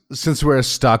since we're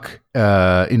stuck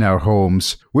in our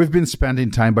homes, we've been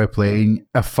spending time by playing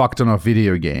a fuck ton of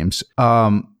video games.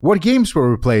 What games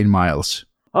were we playing, Miles?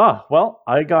 Well,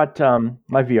 I got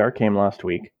my VR came last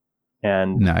week,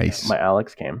 and Nice. my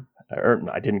Alex came. Or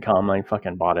I didn't come, I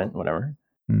fucking bought it, whatever.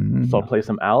 Mm. So I played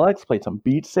some Alex, played some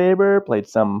Beat Saber, played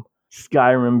some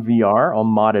Skyrim VR, all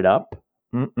modded up.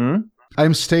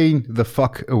 I'm staying the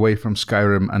fuck away from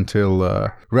Skyrim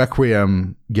until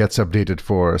Requiem gets updated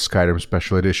for Skyrim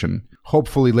Special Edition.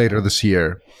 Hopefully later this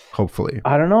year. Hopefully.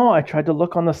 I don't know. I tried to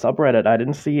look on the subreddit. I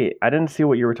didn't see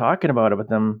what you were talking about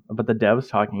the devs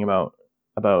talking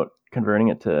about converting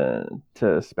it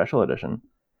to Special Edition.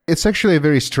 It's actually a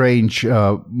very strange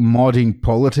modding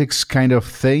politics kind of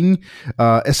thing.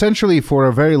 Essentially, for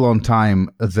a very long time,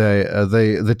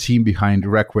 the team behind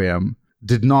Requiem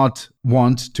did not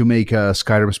want to make a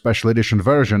Skyrim Special Edition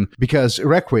version because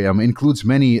Requiem includes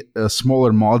many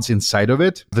smaller mods inside of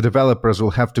it. The developers will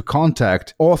have to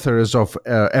contact authors of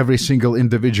every single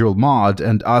individual mod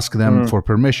and ask them for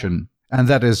permission. And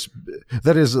that is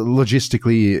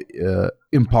logistically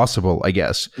impossible, I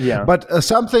guess. Yeah. But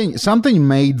something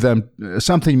made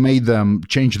them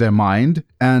change their mind,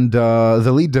 and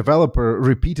the lead developer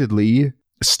repeatedly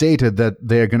stated that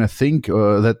they're gonna think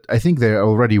that I think they're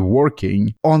already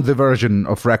working on the version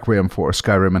of Requiem for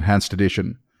Skyrim Enhanced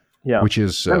Edition. Yeah, which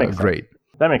is great.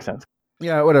 That makes sense.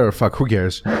 Yeah, whatever. Fuck, who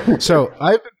cares? So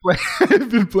I've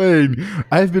been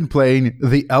playing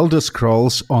The Elder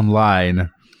Scrolls Online.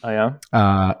 Oh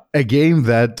yeah. A game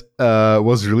that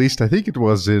was released, I think it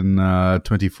was in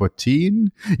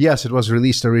 2014. Yes, it was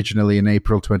released originally in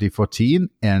April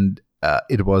 2014, and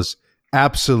it was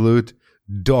absolute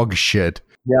dog shit.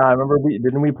 Yeah, I remember.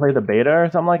 Didn't we play the beta or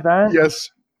something like that?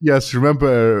 Yes.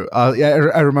 Remember?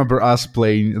 I remember us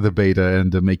playing the beta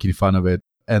and making fun of it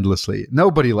endlessly.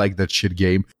 Nobody liked that shit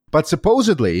game, but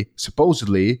supposedly,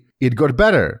 it got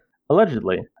better.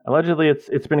 Allegedly,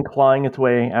 it's been clawing its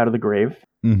way out of the grave.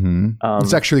 Mm-hmm.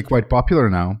 It's actually quite popular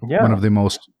now. Yeah. One of the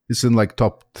most. It's in like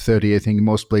top 30, I think,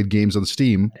 most played games on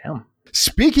Steam. Damn.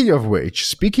 Speaking of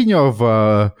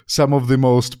some of the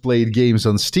most played games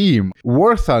on Steam,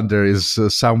 War Thunder is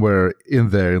somewhere in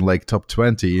there in like top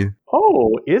 20.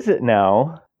 Oh, is it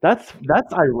now? That's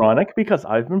ironic because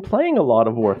I've been playing a lot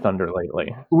of War Thunder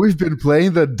lately. We've been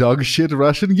playing that dog shit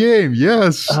Russian game,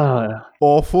 yes.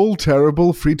 Awful,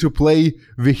 terrible, free-to-play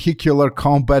vehicular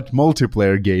combat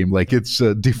multiplayer game, like it's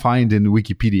defined in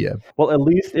Wikipedia. Well, at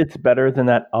least it's better than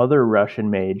that other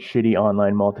Russian-made shitty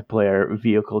online multiplayer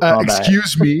vehicle combat.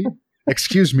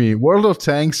 Excuse me. World of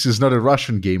Tanks is not a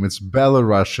Russian game. It's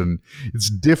Belarusian.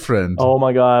 It's different. Oh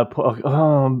my god!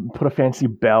 Put a fancy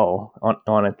bell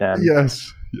on it then.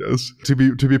 Yes. To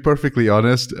be perfectly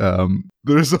honest,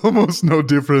 there's almost no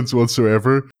difference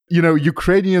whatsoever. You know,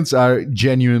 Ukrainians are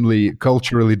genuinely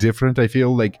culturally different. I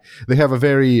feel like they have a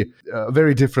very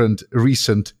different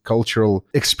recent cultural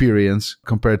experience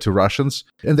compared to Russians,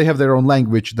 and they have their own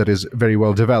language that is very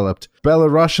well developed.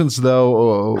 Belarusians,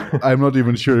 though, I'm not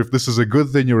even sure if this is a good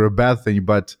thing or a bad thing,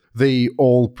 but they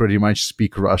all pretty much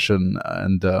speak Russian,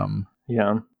 and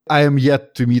yeah. I am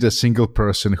yet to meet a single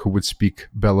person who would speak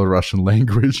Belarusian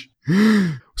language.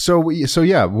 So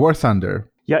yeah, War Thunder.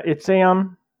 Yeah, it's a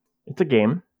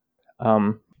game.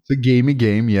 It's a gamey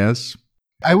game, yes.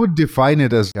 I would define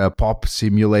it as a pop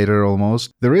simulator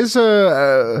almost. There is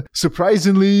a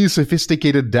surprisingly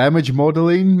sophisticated damage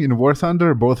modeling in War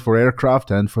Thunder, both for aircraft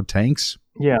and for tanks.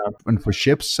 Yeah. And for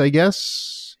ships, I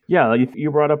guess. Yeah,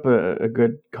 you brought up a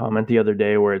good comment the other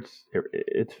day where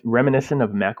it's reminiscent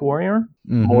of Mech Warrior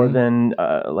more than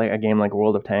like a game like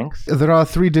World of Tanks. There are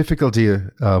 3 difficulty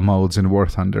modes in War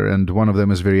Thunder, and one of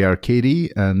them is very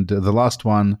arcadey, and the last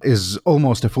one is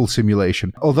almost a full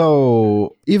simulation.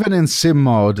 Although, even in sim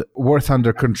mode, War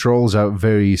Thunder controls are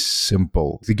very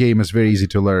simple. The game is very easy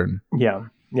to learn. Yeah,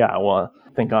 well,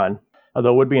 thank God.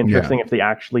 Although it would be interesting if they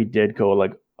actually did go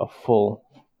like a full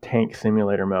tank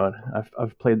simulator mode.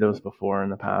 I've played those before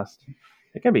in the past.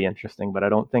 It can be interesting, but I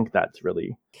don't think that's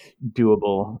really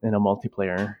doable in a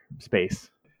multiplayer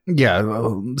space.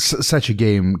 Yeah, such a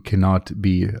game cannot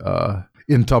be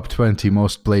in top 20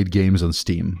 most played games on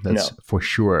Steam. That's for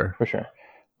sure. For sure.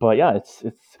 But yeah,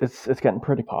 it's getting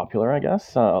pretty popular, I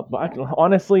guess. But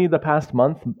honestly, the past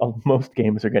month, most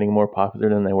games are getting more popular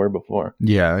than they were before.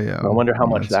 Yeah. I wonder how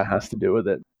much that has to do with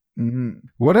it. Mm-hmm.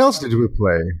 What else did we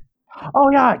play?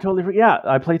 Oh yeah, I totally forgot. Yeah,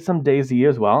 I played some DayZ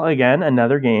as well. Again,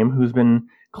 another game who's been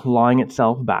clawing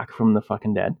itself back from the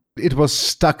fucking dead. It was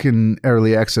stuck in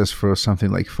early access for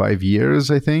something like 5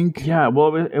 years, I think. Yeah,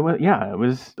 well, it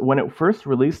was when it first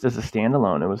released as a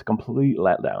standalone. It was a complete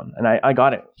letdown, and I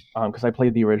got it because I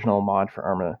played the original mod for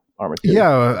Arma 2. Yeah,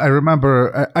 I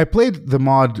remember. I played the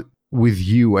mod with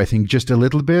you, I think, just a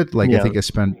little bit. I think I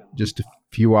spent just a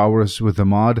few hours with the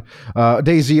mod.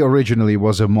 DayZ originally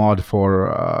was a mod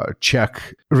for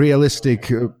Czech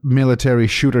realistic military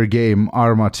shooter game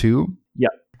Arma 2. Yeah.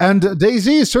 And DayZ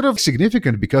is sort of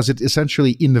significant because it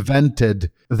essentially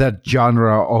invented that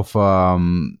genre of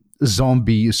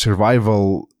zombie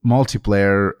survival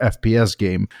multiplayer FPS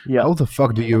game. Yeah. How the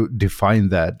fuck do you define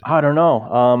that? I don't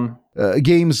know.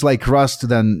 Games like Rust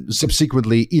then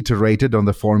subsequently iterated on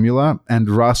the formula, and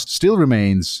Rust still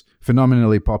remains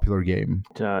phenomenally popular game.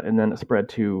 And then it spread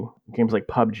to games like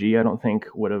PUBG. I don't think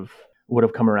would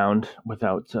have come around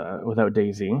without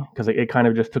DayZ, because it kind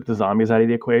of just took the zombies out of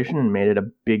the equation and made it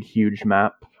a big, huge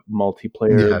map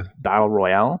multiplayer battle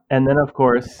royale. And then, of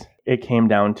course, it came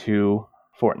down to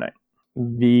Fortnite,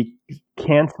 the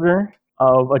cancer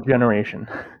of a generation.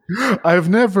 I've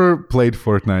never played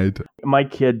Fortnite. My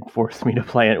kid forced me to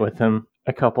play it with him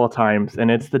a couple of times,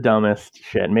 and it's the dumbest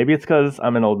shit. Maybe it's because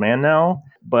I'm an old man now,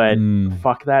 but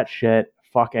fuck that shit.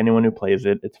 Fuck anyone who plays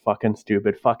it. It's fucking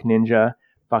stupid. Fuck Ninja.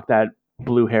 Fuck that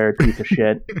blue-haired piece of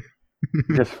shit.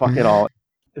 Just fuck it all.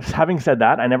 Having said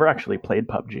that, I never actually played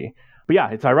PUBG. But yeah,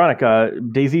 it's ironic.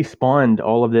 DayZ spawned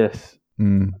all of this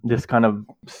kind of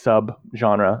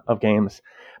sub-genre of games,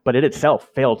 but it itself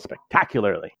failed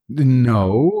spectacularly.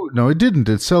 No, it didn't.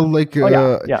 It sold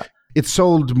it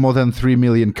sold more than 3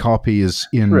 million copies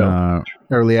in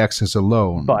early access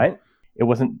alone. But it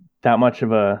wasn't that much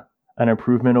of an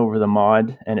improvement over the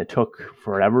mod, and it took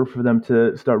forever for them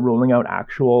to start rolling out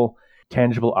actual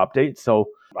tangible updates. So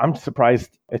I'm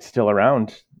surprised it's still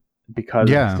around, because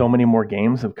so many more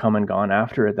games have come and gone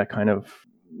after it that kind of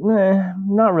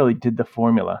not really did the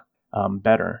formula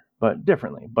better, but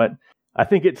differently. But I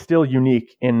think it's still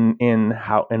unique in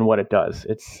what it does.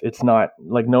 It's not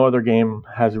like no other game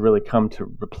has really come to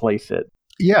replace it.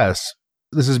 Yes,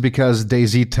 this is because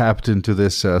DayZ tapped into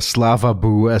this Slava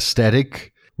Boo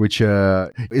aesthetic, which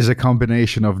is a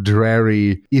combination of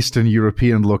dreary Eastern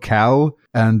European locale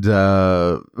and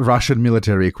Russian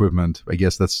military equipment. I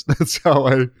guess that's how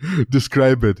I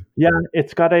describe it. Yeah,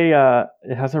 it's got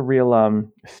it has a real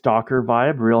stalker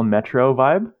vibe, real metro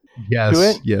vibe. Yes, to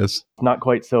it. Yes. Not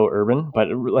quite so urban, but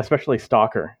especially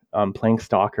Stalker. Playing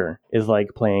Stalker is like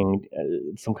playing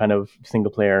some kind of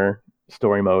single player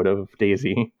story mode of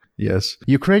DayZ. Yes.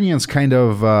 Ukrainians kind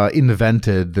of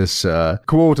invented this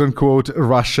quote-unquote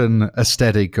Russian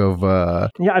aesthetic of...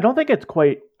 Yeah, I don't think it's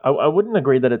quite... I wouldn't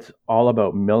agree that it's all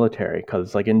about military,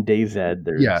 because like in DayZ,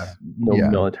 there's no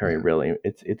military really.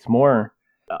 It's more...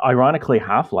 Ironically,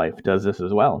 Half-Life does this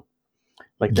as well.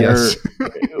 Like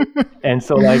and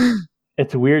so like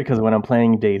it's weird, because when I'm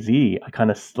playing DayZ, I kind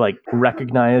of like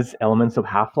recognize elements of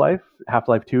Half-Life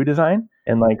 2 design,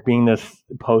 and like being this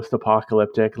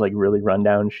post-apocalyptic, like really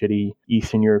rundown, shitty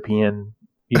Eastern European,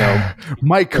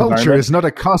 my culture is not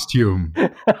a costume.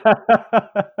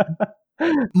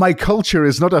 My culture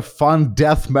is not a fun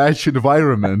deathmatch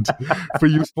environment for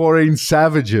you foreign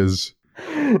savages.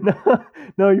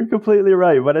 No, you're completely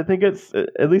right. But I think it's,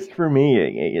 at least for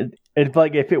me, it's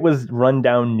like if it was run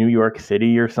down New York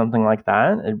City or something like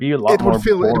that, it'd be a lot more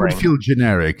boring. It would feel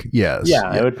generic, yes.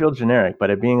 Yeah, it would feel generic. But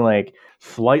it being like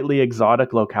slightly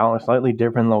exotic locale, or slightly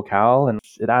different locale, and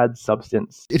it adds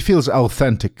substance. It feels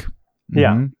authentic.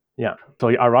 Yeah. Yeah. So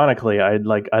ironically, I'd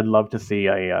love to see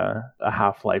a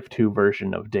Half-Life 2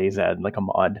 version of DayZ, like a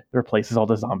mod that replaces all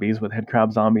the zombies with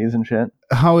headcrab zombies and shit.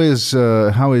 How is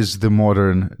the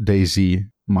modern DayZ,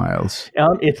 Miles?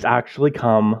 It's actually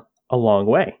come a long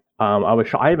way.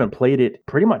 I haven't played it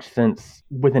pretty much since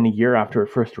within a year after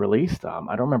it first released. I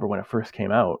don't remember when it first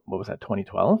came out. What was that,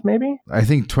 2012 maybe? I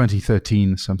think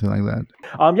 2013, something like that.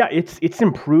 Yeah, it's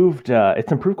improved.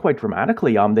 It's improved quite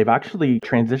dramatically. They've actually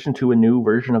transitioned to a new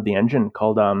version of the engine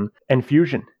called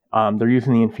Enfusion. They're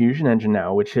using the Enfusion engine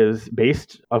now, which is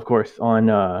based, of course, on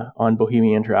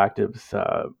Bohemia Interactive's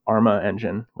Arma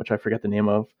engine, which I forget the name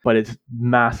of, but it's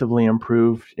massively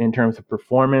improved in terms of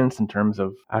performance, in terms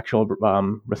of actual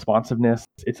responsiveness.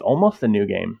 It's almost a new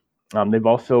game. They've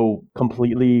also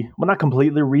not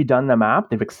completely redone the map.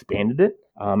 They've expanded it,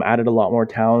 added a lot more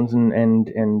towns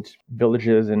and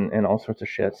villages and all sorts of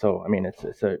shit. So I mean,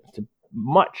 it's a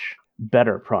much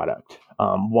better product,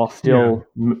 while still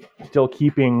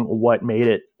keeping what made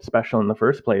it special in the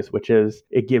first place, which is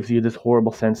it gives you this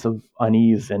horrible sense of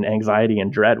unease and anxiety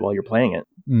and dread while you're playing it.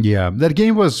 Yeah, that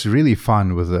game was really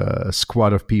fun with a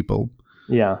squad of people.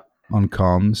 Yeah. On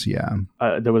comms, yeah.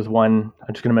 There was one.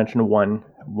 I'm just going to mention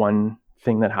one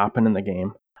thing that happened in the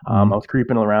game. I was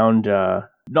creeping around.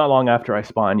 Not long after I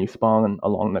spawned, you spawn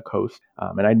along the coast,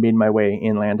 and I'd made my way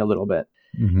inland a little bit,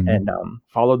 and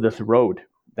followed this road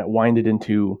that winded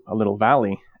into a little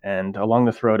valley. And along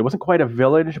this road, it wasn't quite a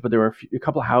village, but there were a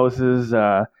couple of houses.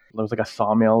 There was like a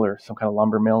sawmill or some kind of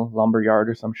lumber yard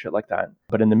or some shit like that.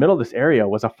 But in the middle of this area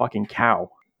was a fucking cow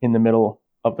in the middle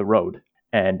of the road.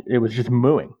 And it was just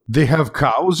mooing. They have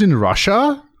cows in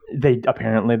Russia?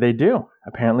 Apparently they do.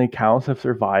 Apparently cows have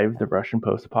survived the Russian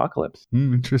post-apocalypse.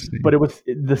 Interesting. But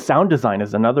the sound design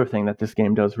is another thing that this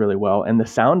game does really well, and the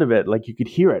sound of it, like you could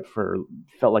hear it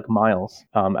felt like miles,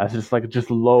 as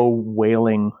just low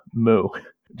wailing moo,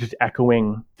 just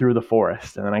echoing through the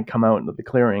forest. And then I come out into the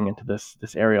clearing into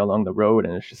this area along the road,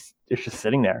 and it's just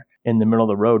sitting there in the middle of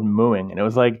the road mooing, and it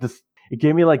was like this. It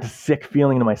gave me like a sick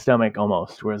feeling in my stomach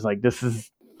almost, where it's like this is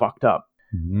fucked up.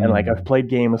 And like I've played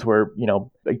games where, you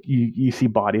know, like you see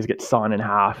bodies get sawn in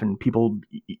half and people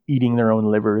eating their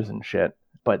own livers and shit.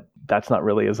 But that's not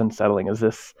really as unsettling as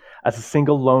this, as a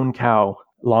single lone cow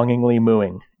longingly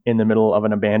mooing in the middle of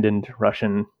an abandoned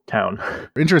Russian town.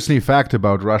 Interesting fact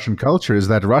about Russian culture is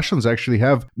that Russians actually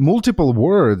have multiple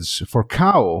words for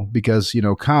cow because, you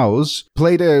know, cows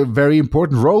played a very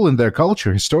important role in their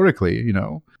culture historically, you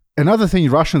know. Another thing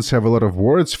Russians have a lot of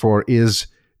words for is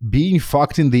being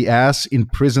fucked in the ass in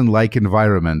prison-like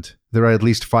environment. There are at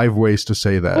least 5 ways to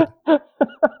say that.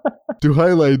 To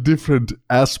highlight different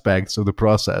aspects of the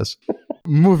process.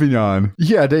 Moving on.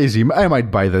 Yeah, DayZ, I might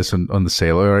buy this on the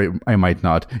sale, or I might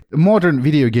not. Modern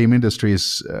video game industry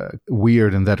is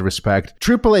weird in that respect.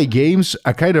 AAA games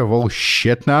are kind of all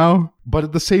shit now, but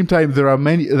at the same time, there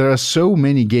are so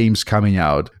many games coming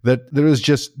out that there is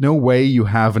just no way you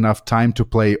have enough time to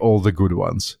play all the good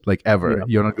ones. Like ever. Yeah.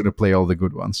 You're not going to play all the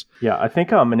good ones. Yeah, I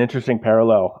think an interesting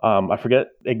parallel. I forget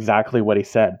exactly what he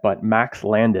said, but Max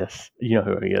Landis, you know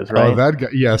who he is, right? Oh, that guy.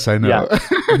 Yes, I know.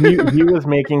 Yeah. he was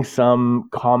making some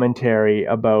commentary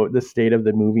about the state of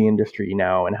the movie industry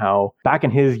now and how back in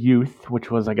his youth,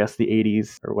 which was, I guess, the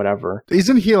 80s or whatever.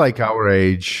 Isn't he like our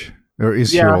age? Or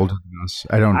is he older than us?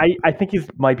 I think he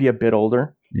might be a bit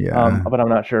older. Yeah. But I'm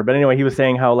not sure. But anyway, he was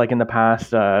saying how, like, in the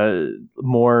past,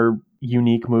 more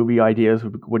unique movie ideas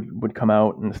would come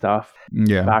out and stuff.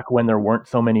 Yeah. Back when there weren't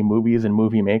so many movies and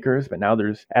movie makers, but now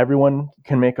everyone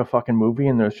can make a fucking movie,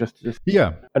 and there's just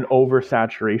an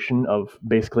oversaturation of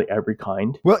basically every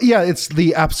kind. Well, yeah, it's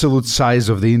the absolute size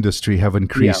of the industry have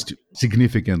increased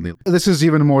significantly. This is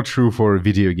even more true for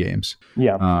video games.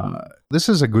 Yeah. This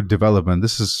is a good development.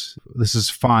 This is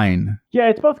fine. Yeah,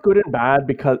 it's both good and bad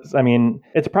because, I mean,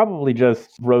 it's probably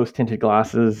just rose-tinted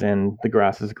glasses and the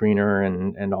grass is greener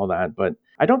and all that. But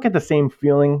I don't get the same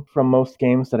feeling from most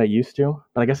games that I used to.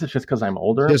 But I guess it's just because I'm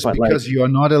older. Just because you are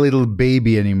not a little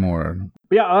baby anymore.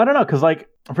 But yeah, I don't know. Because, like,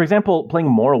 for example, playing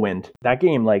Morrowind, that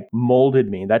game, like, molded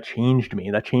me. That changed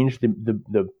me. That changed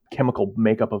the chemical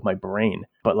makeup of my brain.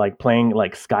 But, like, playing,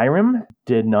 like, Skyrim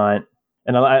did not.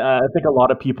 And I think a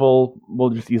lot of people will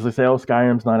just easily say, oh,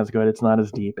 Skyrim's not as good, it's not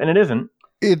as deep. And it isn't.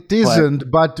 It isn't,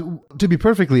 but to be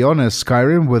perfectly honest,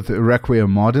 Skyrim with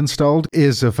Requiem mod installed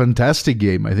is a fantastic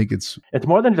game. I think it's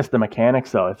more than just the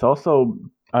mechanics, though. It's also,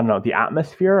 I don't know, the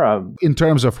atmosphere. In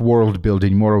terms of world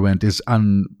building, Morrowind is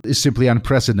simply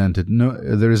unprecedented. No,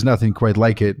 there is nothing quite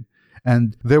like it.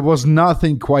 And there was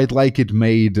nothing quite like it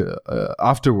made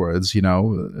afterwards, you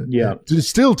know. Yeah.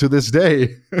 Still to this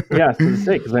day. Yeah, to this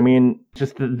day. Because, I mean,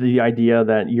 just the idea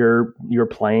that you're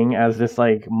playing as this,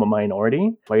 like,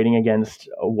 minority, fighting against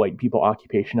a white people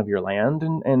occupation of your land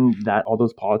and that all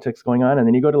those politics going on. And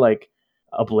then you go to, like,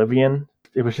 Oblivion.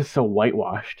 It was just so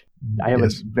whitewashed. I have a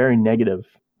very negative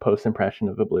post-impression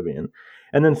of Oblivion.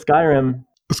 And then Skyrim.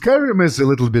 Skyrim is a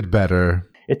little bit better.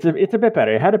 It's a bit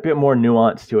better. It had a bit more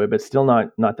nuance to it, but still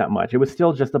not that much. It was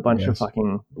still just a bunch of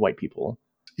fucking white people.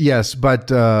 Yes, but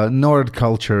Nord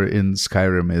culture in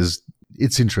Skyrim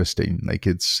it's interesting. Like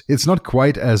it's not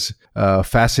quite as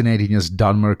fascinating as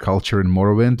Dunmer culture in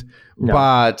Morrowind,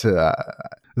 but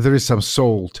there is some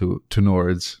soul to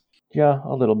Nords. Yeah,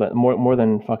 a little bit more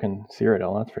than fucking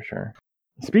Cyrodiil, that's for sure.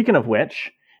 Speaking of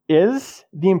which, is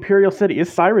the Imperial City, is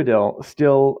Cyrodiil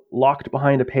still locked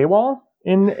behind a paywall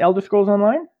in Elder Scrolls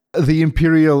Online? The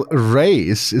Imperial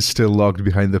race is still locked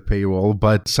behind the paywall,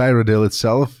 but Cyrodiil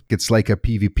itself, it's like a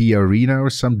PvP arena or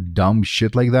some dumb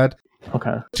shit like that.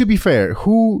 Okay. To be fair,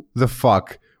 who the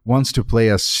fuck wants to play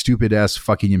as stupid-ass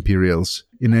fucking Imperials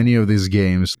in any of these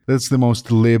games? That's the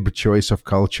most lib choice of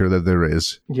culture that there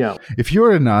is. Yeah. If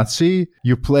you're a Nazi,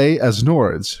 you play as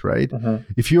Nords, right? Uh-huh.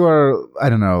 If you are, I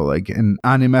don't know, like an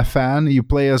anime fan, you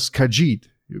play as Khajiit.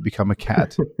 You become a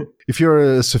cat. If you're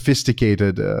a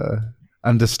sophisticated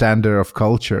understander of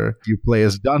culture, you play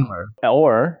as Dunmer.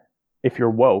 Or if you're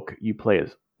woke, you play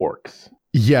as orcs.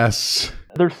 Yes.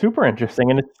 They're super interesting,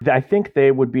 and I think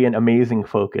they would be an amazing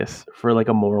focus for like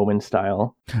a Morrowind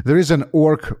style. There is an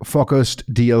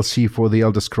orc-focused DLC for the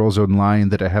Elder Scrolls Online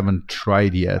that I haven't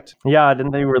tried yet. Yeah,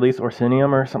 didn't they release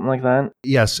Orsinium or something like that?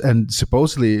 Yes, and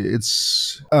supposedly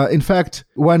it's... in fact,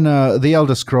 when the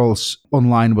Elder Scrolls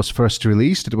Online was first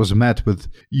released, it was met with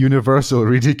universal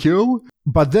ridicule.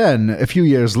 But then, a few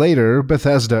years later,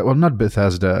 Bethesda, well, not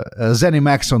Bethesda,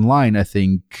 ZeniMax Online, I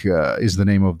think, is the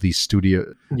name of the studio,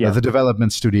 the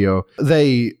development studio.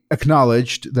 They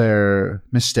acknowledged their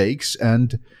mistakes,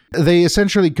 and they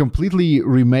essentially completely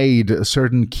remade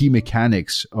certain key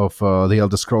mechanics of the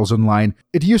Elder Scrolls Online.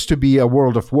 It used to be a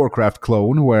World of Warcraft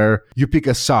clone where you pick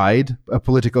a side, a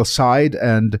political side,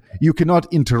 and you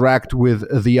cannot interact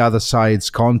with the other side's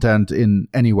content in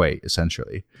any way,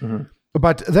 essentially. Mm-hmm.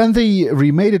 But then they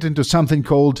remade it into something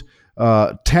called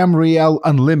Tamriel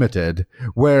Unlimited,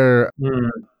 where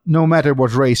no matter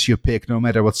what race you pick, no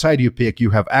matter what side you pick, you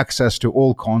have access to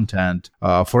all content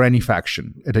for any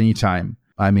faction at any time.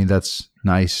 I mean, that's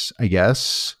nice, I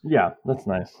guess. Yeah, that's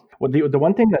nice. Well, the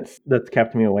one thing that's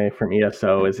kept me away from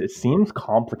ESO is it seems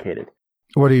complicated.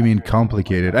 What do you mean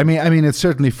complicated? I mean, it's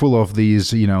certainly full of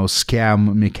these,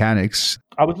 scam mechanics.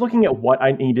 I was looking at what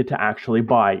I needed to actually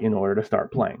buy in order to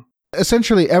start playing.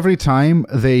 Essentially, every time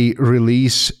they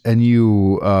release a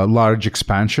new large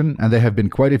expansion, and there have been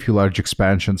quite a few large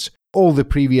expansions, all the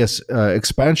previous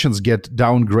expansions get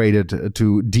downgraded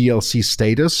to DLC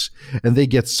status, and they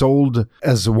get sold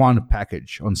as one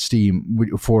package on Steam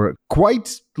for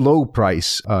quite low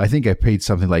price. I think I paid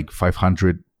something like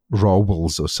 500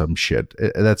 rubles or some shit.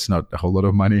 That's not a whole lot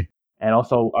of money. And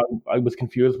also, I was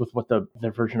confused with what the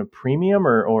version of premium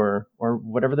or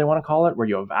whatever they want to call it, where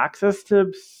you have access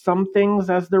to some things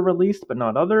as they're released, but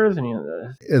not others.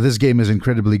 And this game is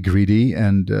incredibly greedy,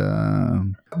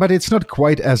 but it's not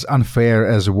quite as unfair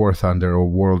as War Thunder or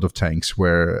World of Tanks,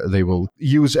 where they will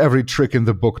use every trick in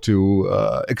the book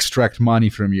to extract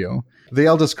money from you. The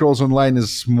Elder Scrolls Online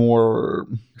is more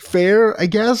fair, I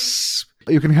guess.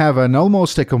 You can have an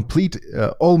almost a complete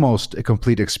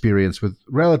experience with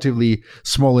relatively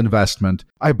small investment.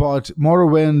 I bought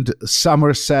Morrowind,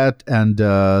 Somerset, and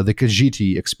the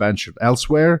Khajiit expansion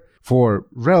Elsweyr for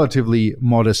relatively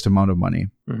modest amount of money.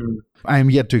 Mm-hmm. I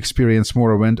am yet to experience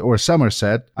Morrowind or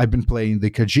Somerset. I've been playing the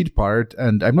Khajiit part,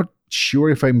 and I'm not sure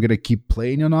if I'm going to keep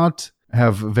playing or not. I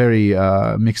have very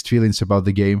mixed feelings about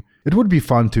the game. It would be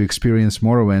fun to experience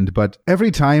Morrowind, but every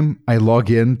time I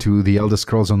log in to the Elder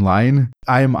Scrolls Online,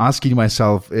 I am asking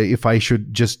myself if I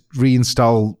should just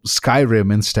reinstall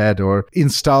Skyrim instead, or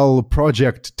install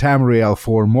Project Tamriel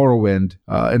for Morrowind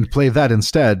and play that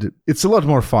instead. It's a lot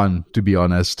more fun, to be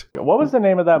honest. What was the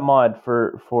name of that mod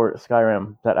for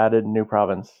Skyrim that added a new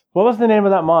province? What was the name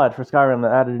of that mod for Skyrim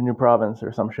that added a new province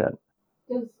or some shit?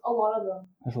 There's a lot of them.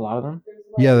 There's a lot of them?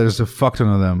 Yeah, there's a fuck ton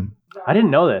of them. I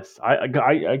didn't know this.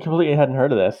 I completely hadn't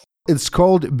heard of this. It's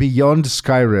called Beyond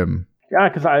Skyrim. Yeah,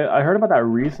 because I heard about that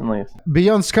recently.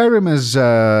 Beyond Skyrim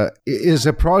is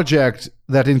a project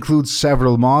that includes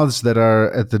several mods that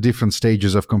are at the different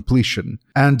stages of completion.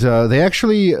 And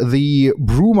the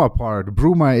Bruma part,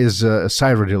 Bruma is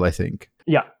Cyrodiil, I think.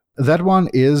 Yeah. That one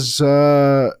is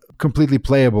completely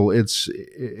playable. It's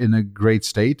in a great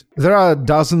state. There are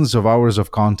dozens of hours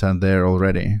of content there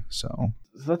already, so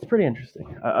that's pretty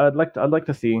interesting. I'd like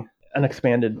to see an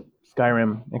expanded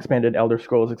Skyrim, expanded Elder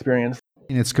Scrolls experience.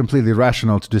 And it's completely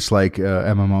rational to dislike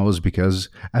MMOs because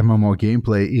MMO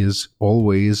gameplay is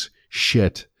always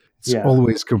shit. It's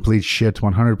always complete shit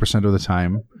 100% of the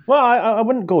time. Well, I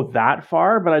wouldn't go that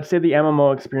far, but I'd say the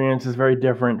MMO experience is very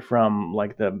different from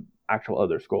like the actual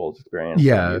Elder Scrolls experience.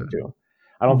 Yeah.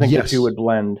 I don't think the two would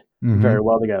blend very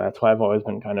well together. That's why I've always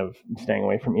been kind of staying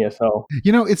away from ESO.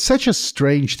 It's such a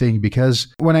strange thing because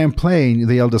when I'm playing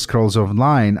the Elder Scrolls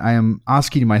Online, I am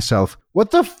asking myself, what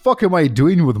the fuck am I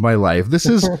doing with my life? This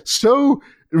is so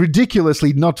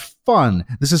ridiculously not fun.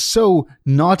 This is so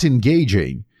not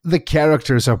engaging. The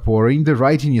characters are boring, the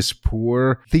writing is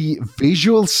poor, the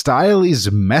visual style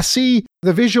is messy.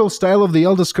 The visual style of the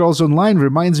Elder Scrolls Online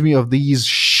reminds me of these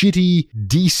shitty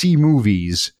DC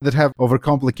movies that have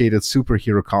overcomplicated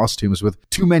superhero costumes with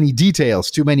too many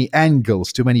details, too many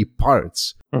angles, too many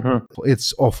parts. Mm-hmm.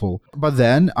 It's awful. But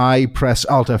then I press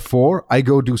Alt F4, I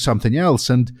go do something else,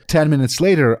 and 10 minutes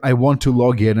later, I want to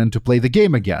log in and to play the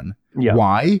game again. Yeah.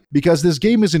 Why? Because this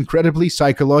game is incredibly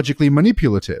psychologically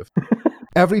manipulative.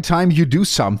 every time you do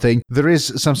something, there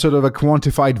is some sort of a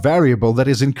quantified variable that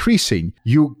is increasing.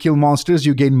 You kill monsters,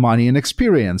 you gain money and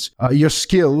experience. Your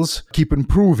skills keep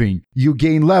improving. You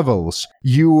gain levels.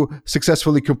 You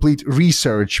successfully complete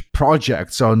research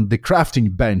projects on the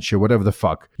crafting bench or whatever the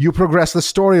fuck. You progress the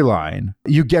storyline.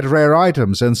 You get rare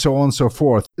items and so on and so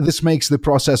forth. This makes the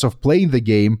process of playing the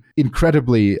game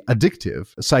incredibly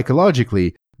addictive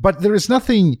psychologically, but there is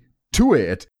nothing to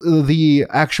it. The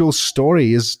actual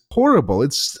story is horrible.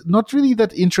 It's not really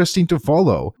that interesting to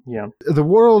follow. Yeah. The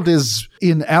world is,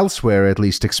 in Elsweyr at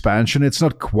least, expansion. It's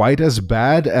not quite as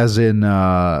bad as in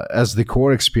as the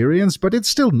core experience, but it's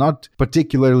still not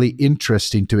particularly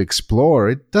interesting to explore.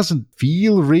 It doesn't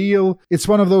feel real. It's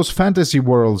one of those fantasy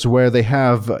worlds where they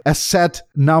have a set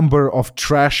number of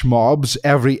trash mobs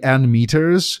every N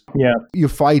meters. Yeah. You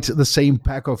fight the same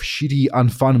pack of shitty,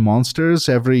 unfun monsters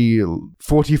every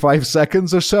 45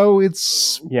 seconds or so.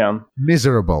 It's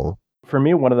miserable. For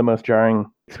me, one of the most jarring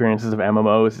experiences of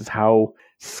MMOs is how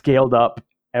scaled up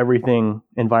everything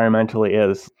environmentally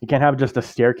is. You can't have just a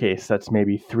staircase that's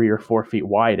maybe 3 or 4 feet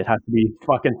wide. It has to be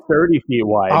fucking 30 feet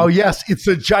wide. Oh, yes. It's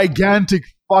a gigantic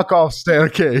fuck-off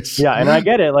staircase. Yeah, and I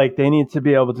get it. Like, they need to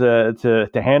be able to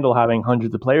handle having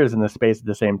hundreds of players in this space at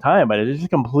the same time, but it just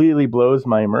completely blows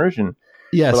my immersion.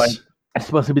 Yes. So, like, it's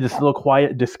supposed to be this little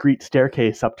quiet, discreet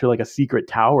staircase up to like a secret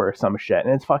tower or some shit,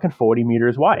 and it's fucking 40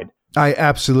 meters wide. I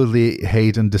absolutely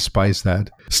hate and despise that.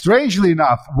 Strangely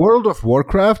enough, World of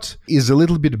Warcraft is a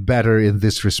little bit better in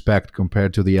this respect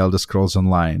compared to the Elder Scrolls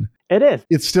Online. It is.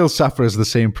 It still suffers the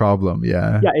same problem,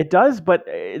 yeah. Yeah, it does, but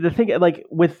the thing, like,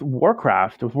 with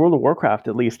Warcraft, with World of Warcraft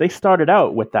at least, they started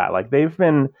out with that. Like, they've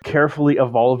been carefully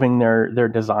evolving their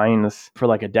designs for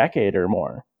like a decade or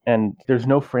more. And there's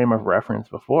no frame of reference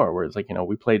before, where it's like,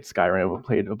 we played Skyrim, we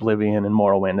played Oblivion and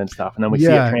Morrowind and stuff, and then we see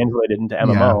it translated into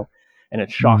MMO, and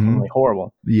it's shockingly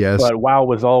horrible. Yes. But WoW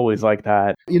was always like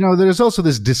that. There's also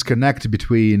this disconnect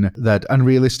between that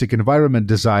unrealistic environment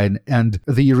design and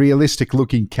the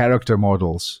realistic-looking character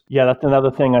models. Yeah, that's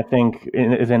another thing I think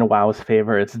is in WoW's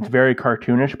favor. It's very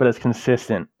cartoonish, but it's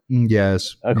consistent.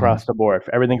 Yes. Across the board.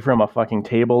 Everything from a fucking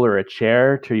table or a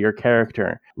chair to your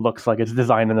character looks like it's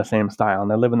designed in the same style, and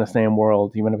they live in the same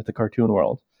world, even if it's a cartoon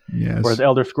world. Yes. Whereas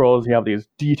Elder Scrolls, you have these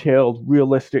detailed,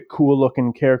 realistic,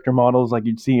 cool-looking character models like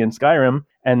you'd see in Skyrim,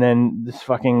 and then this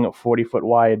fucking 40-foot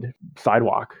wide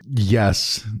sidewalk.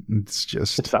 Yes. It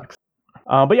sucks.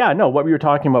 But yeah, no, what we were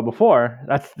talking about before,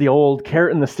 that's the old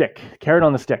carrot on the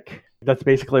stick. That's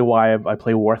basically why I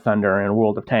play War Thunder and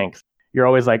World of Tanks. You're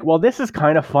always like, well, this is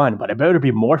kind of fun, but it better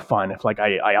be more fun if, like,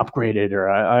 I upgraded or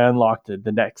I unlocked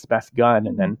the next best gun,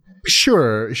 and then...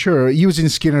 Sure. Using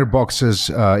Skinner boxes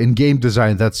in game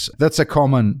design, that's a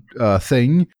common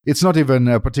thing. It's not even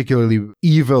a particularly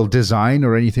evil design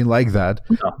or anything like that.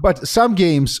 No. But some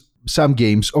games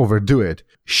overdo it.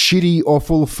 Shitty,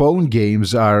 awful phone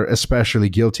games are especially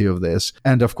guilty of this.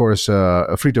 And, of course,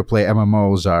 free-to-play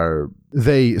MMOs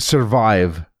they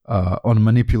survive on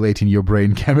manipulating your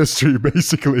brain chemistry,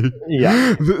 basically.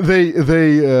 Yeah.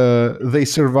 They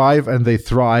survive and they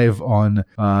thrive on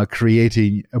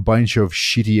creating a bunch of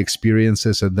shitty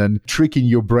experiences and then tricking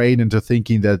your brain into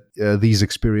thinking that these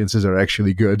experiences are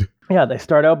actually good. Yeah, they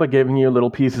start out by giving you little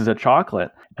pieces of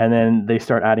chocolate, and then they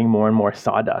start adding more and more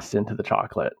sawdust into the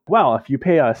chocolate. Well, if you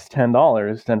pay us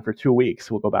 $10, then for 2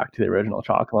 weeks, we'll go back to the original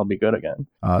chocolate. I'll be good again.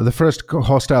 The first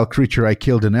hostile creature I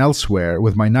killed in Elsweyr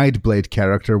with my Nightblade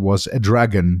character was a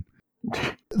dragon.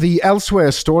 The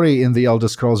Elsweyr story in the Elder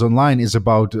Scrolls Online is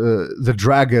about the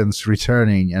dragons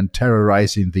returning and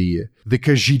terrorizing the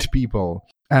Khajiit people.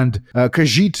 And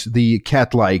Khajiit, the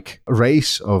cat-like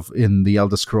race in the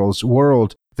Elder Scrolls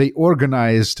world, they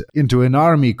organized into an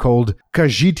army called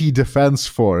Khajiiti Defense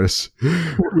Force.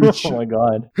 Which oh my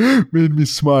god. Made me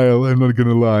smile, I'm not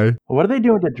gonna lie. What are they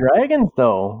doing to dragons,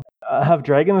 though? Have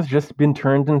dragons just been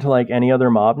turned into like any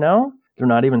other mob now? They're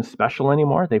not even special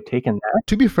anymore? They've taken that?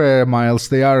 To be fair, Miles,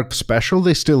 they are special.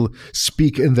 They still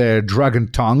speak in their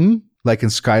dragon tongue, like in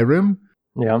Skyrim.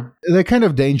 Yeah. They're kind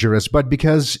of dangerous, but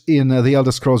because in the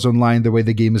Elder Scrolls Online, the way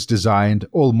the game is designed,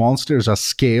 all monsters are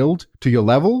scaled to your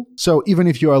level. So even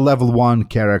if you are a level 1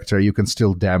 character, you can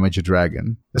still damage a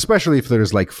dragon. Especially if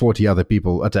there's like 40 other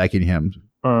people attacking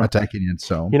it.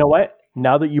 So you know what?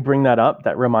 Now that you bring that up,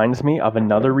 that reminds me of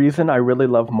another reason I really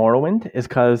love Morrowind, is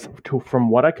because from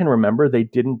what I can remember, they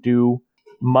didn't do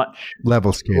much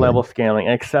level scaling,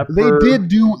 except they did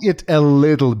do it a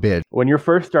little bit. When you're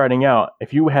first starting out,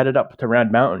 if you headed up to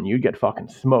Red Mountain, you'd get fucking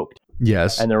smoked.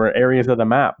 Yes. And there were areas of the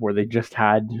map where they just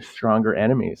had stronger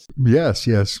enemies.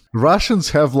 Yes.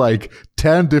 Russians have like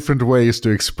 10 different ways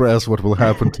to express what will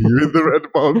happen to you in the Red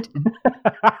Mountain.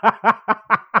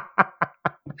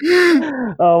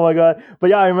 Oh my god! But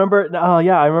yeah, I remember. Oh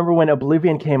yeah, I remember when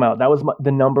Oblivion came out. That was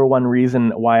the number one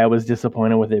reason why I was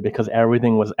disappointed with it, because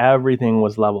everything was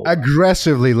leveled.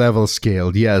 Aggressively level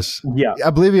scaled, yes. Yeah.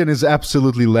 Oblivion is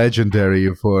absolutely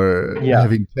legendary for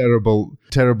having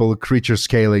terrible creature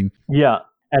scaling. Yeah.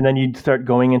 And then you'd start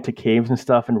going into caves and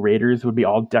stuff, and raiders would be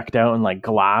all decked out in like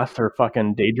glass or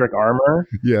fucking Daedric armor.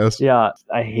 Yes. Yeah,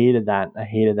 I hated that.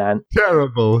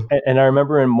 Terrible. And I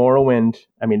remember in Morrowind,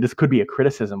 I mean, this could be a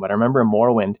criticism, but I remember in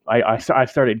Morrowind, I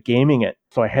started gaming it.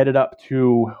 So I headed up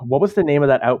to, what was the name of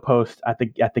that outpost at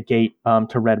the gate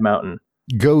to Red Mountain?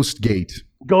 Ghost Gate.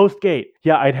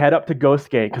 Yeah, I'd head up to Ghost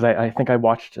Gate because I think I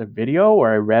watched a video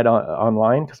or I read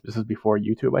online, because this was before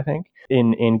YouTube, I think.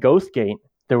 In Ghost Gate,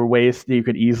 there were ways that you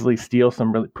could easily steal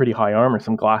some really pretty high armor,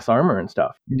 some glass armor and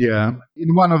stuff. Yeah,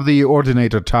 in one of the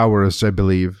Ordinator towers, I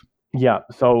believe. Yeah,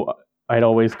 so I'd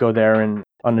always go there and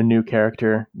on a new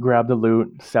character, grab the loot,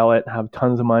 sell it, have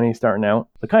tons of money starting out.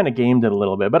 I kind of gamed it a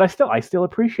little bit, but I still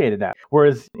appreciated that.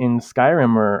 Whereas in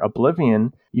Skyrim or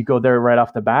Oblivion, you go there right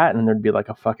off the bat and there'd be like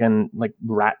a fucking like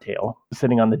rat tail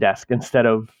sitting on the desk instead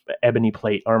of ebony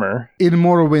plate armor. In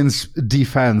Morrowind's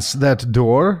defense, that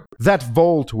door, that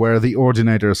vault where the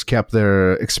Ordinators kept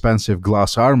their expensive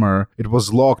glass armor, it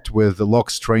was locked with the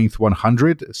lock strength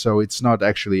 100, so it's not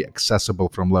actually accessible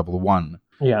from level 1.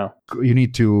 Yeah. You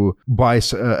need to buy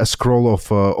a scroll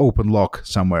of open lock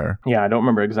somewhere. Yeah, I don't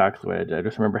remember exactly what I did. I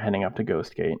just remember heading up to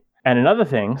Ghost Gate. And another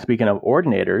thing, speaking of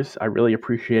Ordinators, I really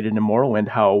appreciated in Morrowind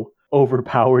how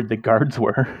overpowered the guards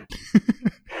were.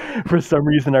 For some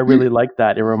reason, I really liked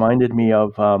that. It reminded me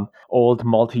of old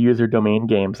multi-user domain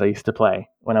games I used to play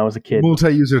when I was a kid.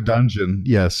 Multi-user dungeon,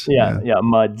 yes. Yeah,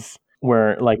 MUDs.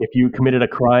 Where, like, if you committed a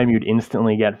crime, you'd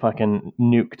instantly get fucking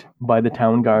nuked by the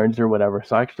town guards or whatever.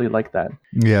 So I actually like that.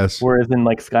 Yes. Whereas in,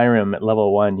 like, Skyrim at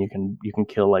level 1, you can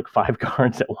kill, like, 5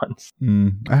 guards at once.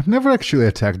 I've never actually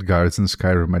attacked guards in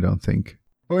Skyrim, I don't think.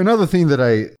 Oh, another thing that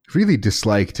I really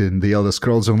disliked in The Elder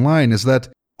Scrolls Online is that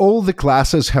all the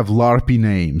classes have LARPy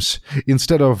names.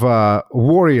 Instead of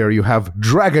warrior, you have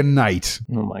Dragon Knight.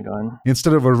 Oh my god.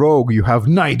 Instead of a rogue, you have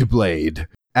Nightblade.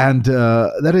 And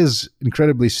that is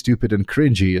incredibly stupid and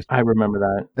cringy. I remember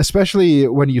that. Especially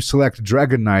when you select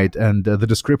Dragon Knight and the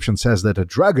description says that a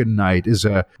Dragon Knight is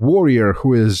a warrior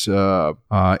who is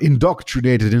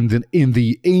indoctrinated in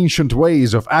the ancient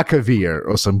ways of Akavir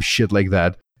or some shit like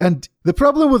that. And the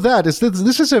problem with that is that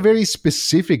this is a very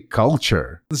specific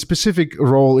culture, a specific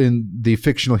role in the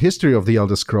fictional history of the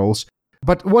Elder Scrolls.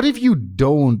 But what if you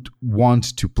don't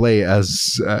want to play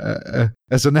as an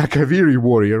Akaviri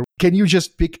warrior? Can you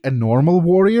just pick a normal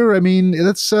warrior? I mean,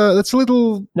 that's a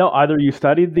little... No, either you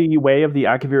studied the way of the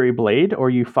Akaviri blade or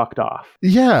you fucked off.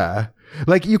 Yeah.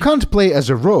 Like, you can't play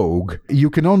as a rogue. You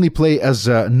can only play as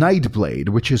a Nightblade,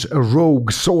 which is a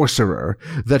rogue sorcerer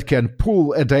that can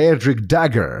pull a Daedric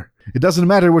dagger. It doesn't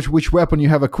matter which weapon you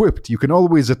have equipped. You can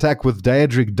always attack with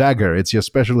Daedric dagger. It's your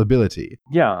special ability.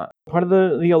 Yeah. Part of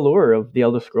the allure of the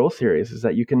Elder Scrolls series is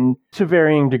that you can, to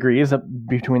varying degrees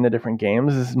between the different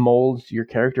games, is mold your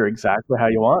character exactly how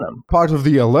you want them. Part of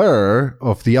the allure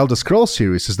of the Elder Scrolls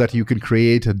series is that you can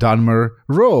create a Dunmer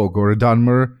rogue or a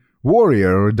Dunmer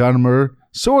warrior or a Dunmer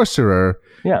sorcerer.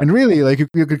 Yeah. And really, like,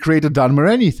 you could create a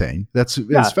Dunmer anything. That's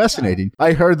fascinating.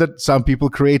 I heard that some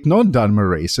people create non-Dunmer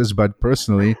races, but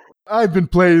personally, I've been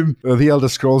playing the Elder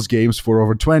Scrolls games for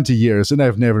over 20 years, and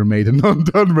I've never made a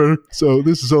non-Dunmer, so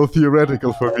this is all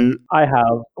theoretical for me. I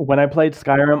have. When I played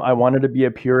Skyrim, I wanted to be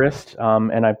a purist,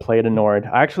 and I played a Nord.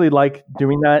 I actually like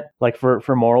doing that. Like, for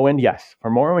Morrowind, yes.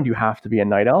 For Morrowind, you have to be a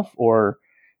Night Elf, or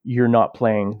you're not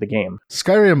playing the game.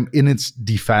 Skyrim, in its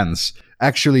defense,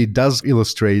 actually does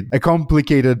illustrate a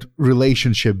complicated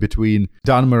relationship between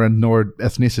Dunmer and Nord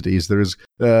ethnicities. There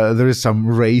is some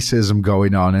racism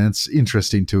going on, and it's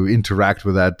interesting to interact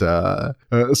with that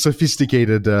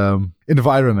sophisticated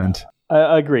environment.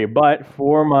 I agree, but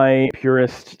for my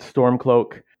purist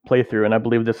Stormcloak playthrough, and I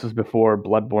believe this was before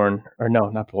Bloodborne, or no,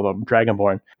 not Bloodborne,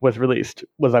 Dragonborn was released,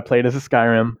 was I played as a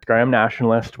Skyrim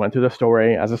nationalist, went through the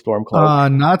story as a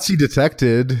Stormcloak. Nazi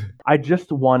detected. I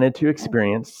just wanted to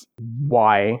experience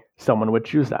why someone would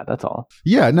choose that, that's all.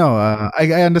 Yeah, no,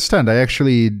 I understand. I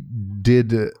actually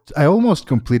did, I almost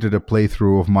completed a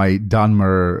playthrough of my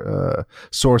Dunmer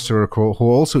sorcerer who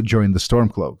also joined the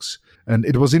Stormcloaks. And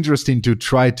it was interesting to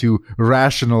try to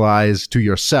rationalize to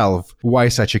yourself why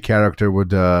such a character would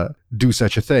do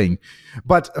such a thing.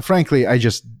 But frankly, I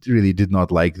just really did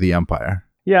not like the Empire.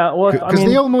 Yeah, well, because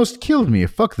they almost killed me.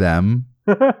 Fuck them.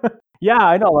 Yeah,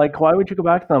 I know. Like, why would you go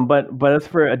back to them? But as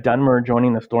for a Dunmer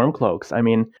joining the Stormcloaks, I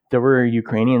mean, there were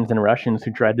Ukrainians and Russians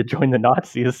who tried to join the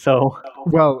Nazis. So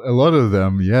Well, a lot of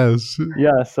them, yes.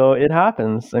 yeah, so it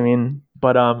happens. I mean,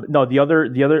 but no, the other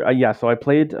yeah. So I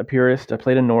played a Purist, I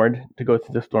played a Nord to go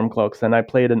through the Stormcloaks, and I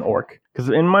played an Orc because,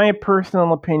 in my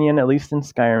personal opinion, at least in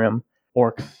Skyrim,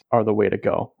 Orcs are the way to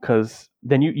go because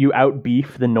then you out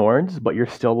beef the Nords, but you're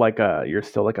still like a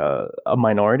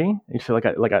minority. You're still like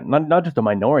a not just a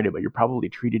minority, but you're probably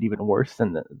treated even worse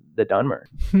than the Dunmer.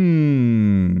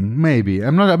 Maybe.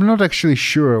 I'm not actually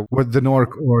sure what the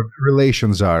Nork or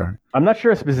relations are. I'm not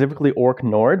sure specifically Orc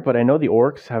Nord, but I know the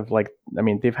Orcs have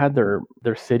they've had their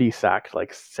city sacked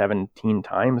like 17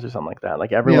 times or something like that.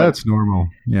 Like everyone, Yeah, that's normal.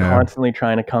 Yeah. constantly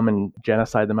trying to come and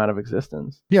genocide them out of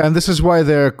existence. Yeah, and this is why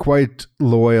they're quite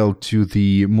loyal to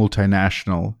the multinational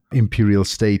imperial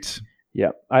state.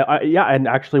 Yeah, and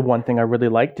actually, one thing I really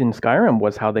liked in Skyrim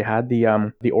was how they had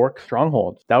the orc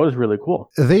strongholds. That was really cool.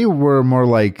 They were more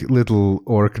like little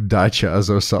orc dachas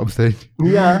or something.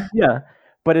 Yeah,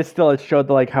 but it showed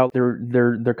like how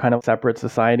they're kind of separate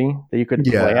society that you could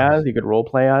play as, you could role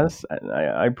play as.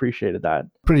 I appreciated that.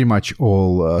 Pretty much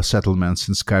all settlements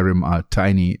in Skyrim are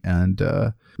tiny, and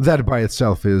that by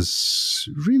itself is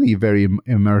really very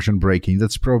immersion breaking.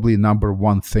 That's probably number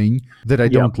one thing that I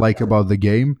don't like about the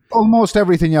game. Almost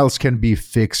everything else can be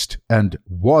fixed, and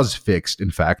was fixed,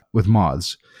 in fact, with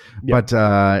mods. Yep.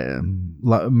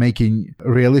 But making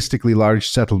realistically large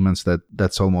settlements,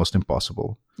 that's almost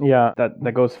impossible. Yeah,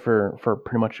 that goes for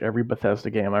pretty much every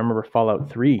Bethesda game. I remember Fallout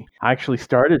 3. I actually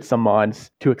started some mods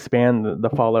to expand the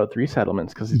Fallout 3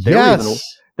 settlements because they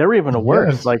were even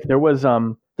worse. Yes. Like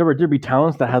there'd be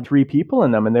towns that had 3 people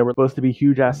in them, and they were supposed to be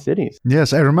huge ass cities.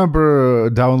 Yes, I remember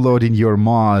downloading your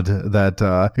mod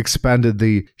that expanded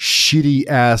the shitty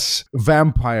ass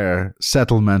vampire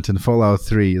settlement in Fallout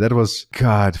 3. That was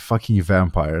fucking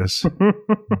vampires.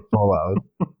 Fallout.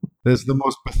 That's the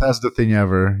most Bethesda thing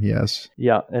ever, yes.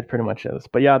 Yeah, it pretty much is.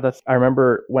 But yeah, I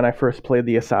remember when I first played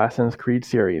the Assassin's Creed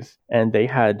series, and they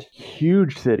had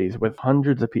huge cities with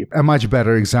hundreds of people. A much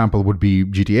better example would be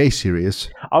GTA series.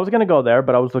 I was going to go there,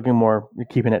 but I was looking more,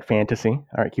 keeping it fantasy, all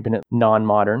right, keeping it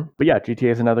non-modern. But yeah,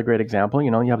 GTA is another great example. You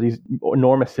know, you have these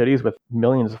enormous cities with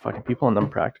millions of fucking people in them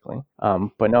practically.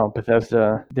 But no,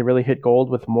 Bethesda, they really hit gold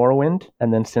with Morrowind,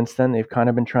 and then since then, they've kind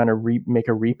of been trying to make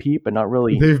a repeat, but not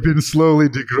really. They've been slowly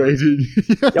degrading. Yes.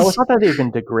 Yeah, well, it's not that they've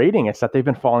been degrading, it's that they've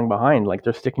been falling behind. Like,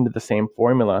 they're sticking to the same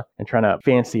formula and trying to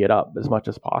fancy it up as much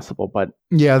as possible. But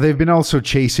yeah, they've been also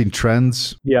chasing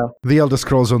trends. Yeah. The Elder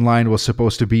Scrolls Online was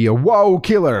supposed to be a WoW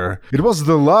killer. It was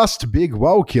the last big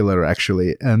WoW killer,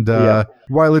 actually. And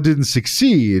while it didn't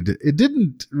succeed, it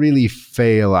didn't really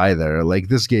fail either. Like,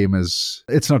 this game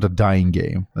it's not a dying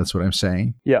game. That's what I'm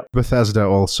saying. Yeah. Bethesda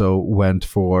also went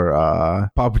for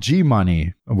PUBG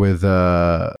money with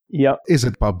is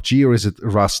it PUBG or is it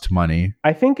Rust money?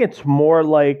 I think it's more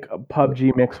like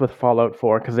PUBG mixed with Fallout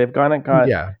 4 because they've got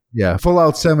Yeah,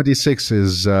 Fallout 76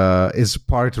 is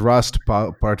part Rust,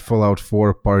 part Fallout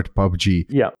 4, part PUBG.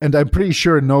 Yeah. And I'm pretty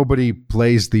sure nobody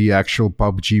plays the actual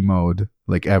PUBG mode,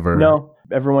 like, ever. No,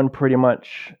 everyone pretty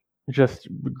much just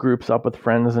groups up with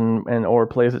friends and or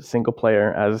plays it single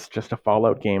player as just a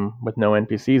Fallout game with no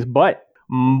NPCs. But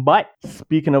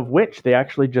speaking of which, they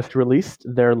actually just released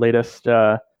their latest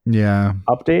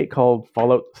update called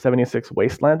Fallout 76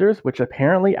 Wastelanders, which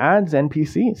apparently adds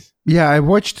NPCs. Yeah, I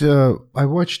watched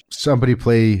somebody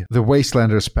play the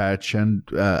Wastelanders patch, and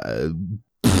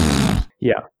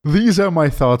these are my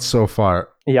thoughts so far.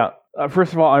 Yeah.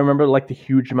 First of all, I remember like the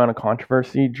huge amount of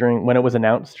controversy when it was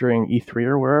announced during E3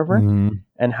 or wherever,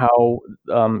 and how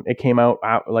it came out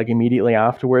like immediately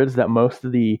afterwards that most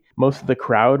of the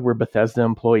crowd were Bethesda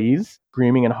employees,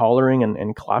 screaming and hollering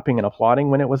and clapping and applauding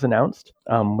when it was announced,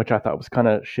 which I thought was kind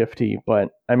of shifty.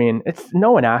 But I mean,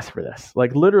 no one asked for this.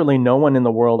 Like, literally, no one in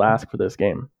the world asked for this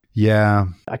game. Yeah.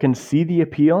 I can see the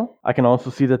appeal. I can also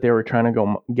see that they were trying to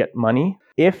go get money.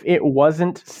 If it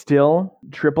wasn't still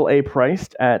AAA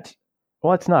priced at,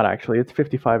 well, it's not actually. It's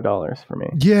 $55 for me.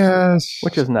 Yes.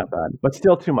 Which isn't that bad, but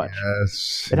still too much.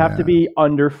 Yes. It'd have to be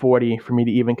under 40 for me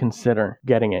to even consider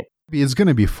getting it. It's going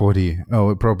to be 40.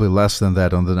 Oh, probably less than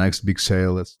that on the next big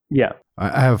sale. Yeah.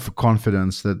 I have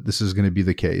confidence that this is going to be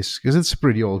the case because it's a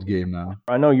pretty old game now.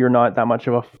 I know you're not that much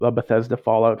of a Bethesda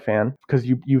Fallout fan because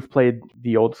you've played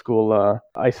the old school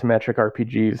isometric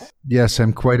RPGs. Yes,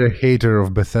 I'm quite a hater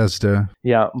of Bethesda.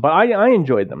 Yeah, but I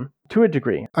enjoyed them to a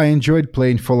degree. I enjoyed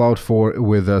playing Fallout 4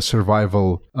 with a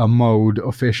survival mode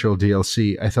official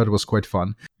DLC. I thought it was quite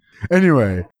fun.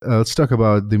 Anyway, let's talk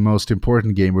about the most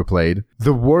important game we played.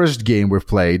 The worst game we've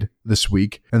played this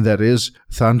week, and that is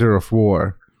Thunder of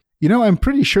War. I'm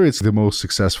pretty sure it's the most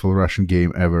successful Russian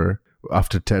game ever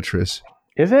after Tetris.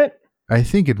 Is it? I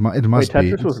think it must be. Wait,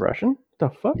 Tetris was Russian? The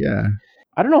fuck? Yeah.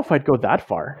 I don't know if I'd go that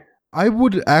far. I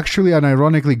would actually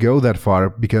unironically go that far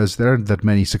because there aren't that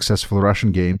many successful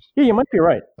Russian games. Yeah, you might be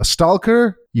right. A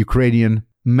Stalker, Ukrainian.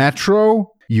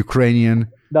 Metro, Ukrainian.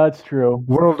 That's true.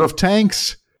 World of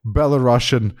Tanks,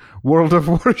 Belarusian. World of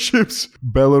Warships,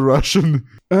 Belarusian.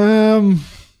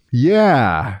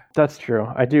 Yeah. That's true.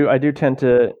 I do tend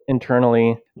to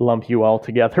internally lump you all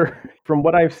together. From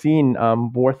what I've seen,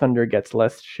 War Thunder gets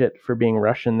less shit for being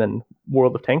Russian than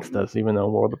World of Tanks does, even though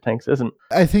World of Tanks isn't.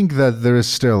 I think that there is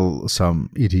still some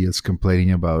idiots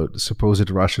complaining about supposed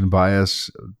Russian bias.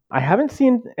 I haven't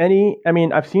seen any. I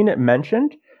mean, I've seen it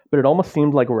mentioned, but it almost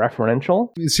seemed like referential.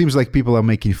 It seems like people are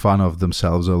making fun of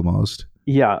themselves almost.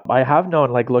 Yeah, I have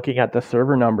known, like, looking at the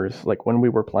server numbers, like when we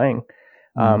were playing,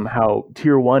 how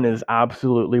tier 1 is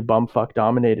absolutely bumfuck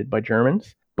dominated by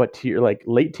Germans, but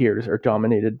late tiers are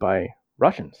dominated by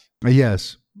Russians.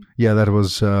 Yes. Yeah, that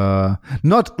was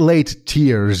not late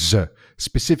tiers,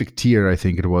 specific tier. I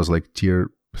think it was like tier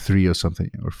 3 or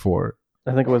something, or 4.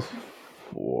 I think it was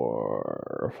 4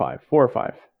 or 5.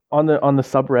 On the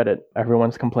subreddit,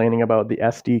 everyone's complaining about the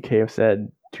SDK of said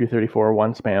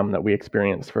 234.1 spam that we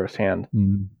experienced firsthand.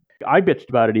 I bitched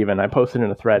about it even. I posted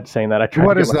in a thread saying that I tried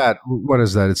What is that? What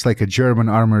is that? It's like a German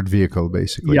armored vehicle,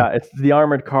 basically. Yeah, it's the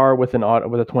armored car with a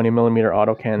 20mm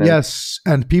autocannon. Yes,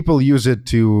 and people use it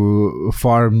to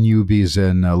farm newbies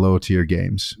in low-tier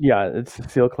games. Yeah, it's a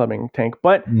seal clubbing tank.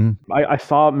 But I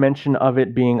saw mention of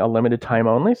it being a limited time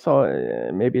only,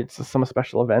 so maybe it's some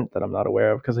special event that I'm not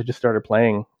aware of because I just started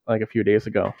playing like a few days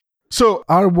ago. So,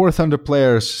 are War Thunder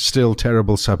players still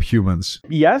terrible subhumans?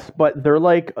 Yes, but they're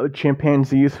like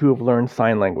chimpanzees who have learned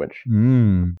sign language.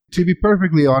 To be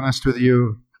perfectly honest with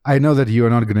you, I know that you are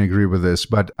not going to agree with this,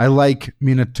 but I like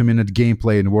minute-to-minute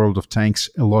gameplay in World of Tanks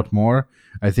a lot more.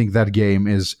 I think that game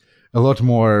is a lot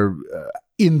more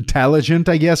intelligent,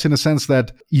 I guess, in a sense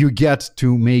that you get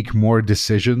to make more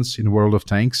decisions in World of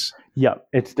Tanks. Yeah,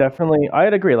 it's definitely,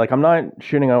 I'd agree. Like, I'm not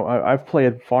shooting out, I've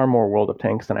played far more World of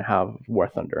Tanks than I have War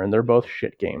Thunder, and they're both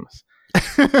shit games.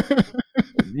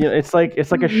 It's like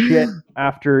a shit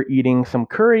after eating some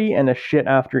curry and a shit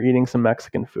after eating some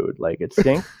Mexican food. Like, it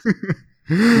stinks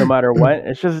no matter what.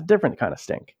 It's just a different kind of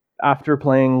stink. After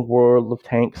playing World of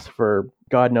Tanks for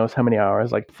God knows how many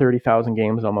hours, like 30,000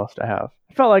 games almost I have,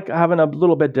 I felt like having a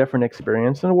little bit different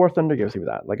experience, and War Thunder gives you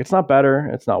that. Like, it's not better,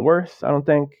 it's not worse, I don't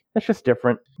think. It's just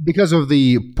different. Because of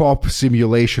the pop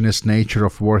simulationist nature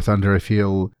of War Thunder, I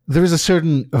feel there is a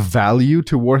certain value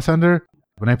to War Thunder.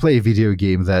 When I play a video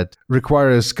game that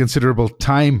requires considerable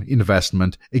time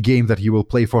investment, a game that you will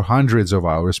play for hundreds of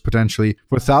hours, potentially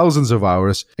for thousands of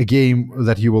hours, a game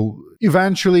that you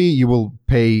will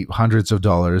pay hundreds of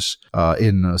dollars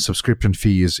in subscription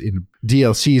fees, in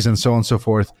DLCs, and so on and so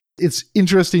forth. It's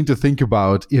interesting to think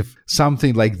about if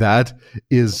something like that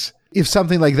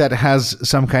has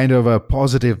some kind of a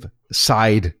positive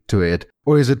side to it,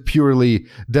 or is it purely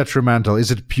detrimental? Is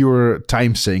it pure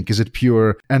time sink? Is it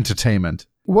pure entertainment?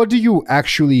 What do you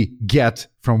actually get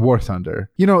from War Thunder?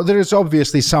 There is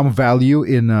obviously some value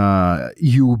in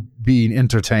you being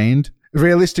entertained.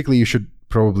 Realistically, you should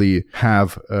probably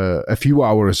have a few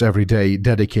hours every day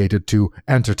dedicated to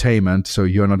entertainment, so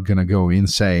you're not going to go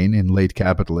insane in late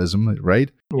capitalism,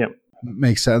 right? Yep.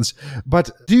 Makes sense. But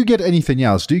do you get anything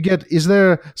else? Is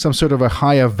there some sort of a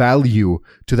higher value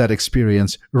to that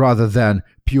experience rather than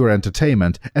pure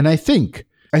entertainment? And I think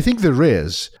there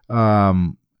is.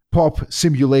 Pop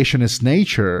simulationist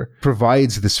nature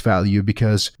provides this value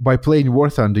because by playing War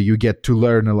Thunder, you get to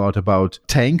learn a lot about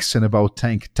tanks and about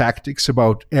tank tactics,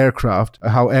 about aircraft,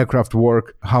 how aircraft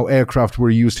work, how aircraft were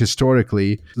used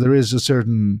historically. There is a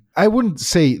certain, I wouldn't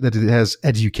say that it has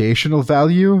educational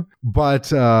value, but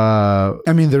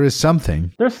there is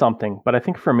something. There's something, but I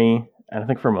think for me, and I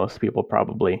think for most people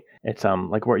probably, it's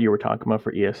like what you were talking about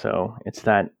for ESO. It's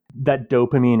that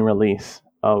dopamine release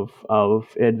of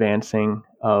advancing,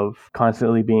 of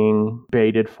constantly being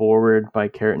baited forward by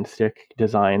carrot and stick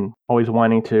design, always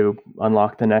wanting to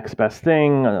unlock the next best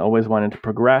thing, always wanting to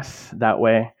progress that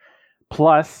way.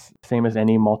 Plus, same as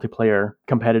any multiplayer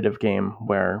competitive game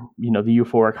where, the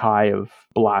euphoric high of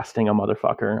blasting a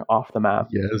motherfucker off the map,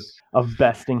 yes, of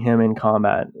besting him in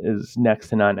combat is next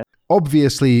to none.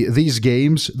 Obviously, these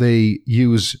games, they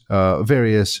use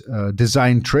various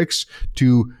design tricks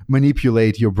to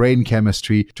manipulate your brain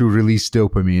chemistry to release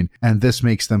dopamine, and this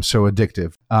makes them so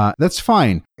addictive. That's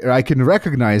fine. I can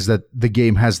recognize that the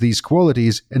game has these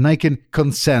qualities, and I can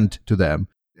consent to them.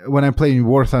 When I'm playing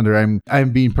War Thunder, I'm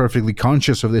being perfectly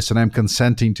conscious of this, and I'm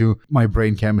consenting to my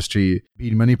brain chemistry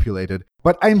being manipulated.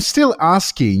 But I'm still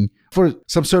asking for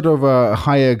some sort of a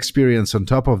higher experience on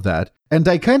top of that. And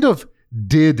I kind of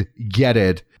did get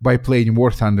it by playing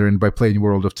War Thunder and by playing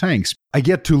World of Tanks. I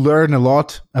get to learn a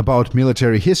lot about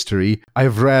military history.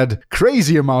 I've read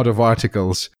crazy amount of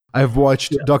articles. I've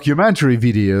watched documentary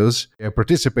videos. I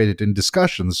participated in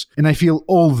discussions. And I feel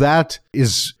all that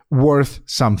is worth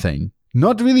something.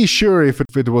 Not really sure if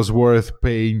it was worth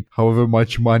paying however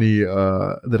much money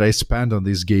that I spent on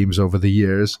these games over the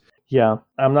years. Yeah,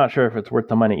 I'm not sure if it's worth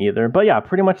the money either, but yeah,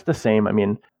 pretty much the same. I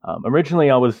mean, originally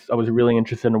I was really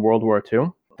interested in World War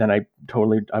II. Then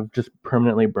I've just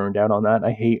permanently burned out on that.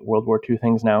 I hate World War II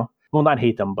things now. Well, not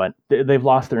hate them, but they've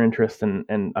lost their interest, and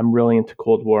I'm really into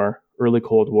early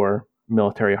Cold War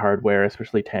military hardware,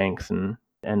 especially tanks and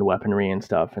weaponry and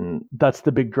stuff. And that's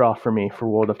the big draw for me for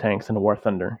World of Tanks and War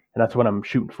Thunder. And that's what I'm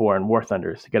shooting for in War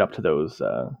Thunder, is to get up to those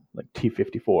like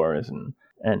T-54s and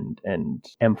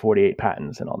M48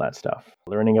 patents and all that stuff.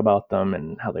 Learning about them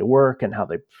and how they work and how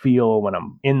they feel when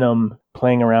I'm in them,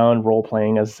 playing around, role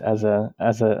playing as an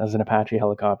Apache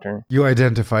helicopter. You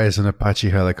identify as an Apache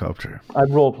helicopter. I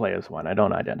role play as one. I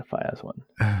don't identify as one.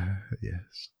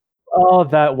 Yes. Oh,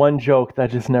 that one joke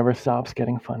that just never stops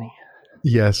getting funny.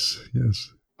 Yes.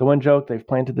 The one joke, they've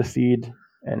planted the seed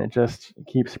and it just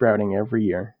keeps sprouting every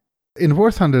year. In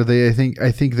War Thunder, I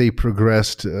think they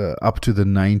progressed up to the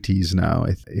 90s now,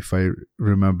 if I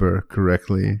remember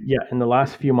correctly. Yeah, in the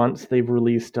last few months, they've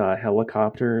released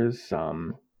helicopters.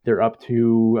 They're up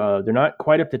to they're not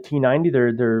quite up to T-90.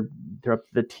 They're up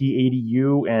to the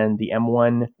T-80U and the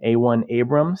M1A1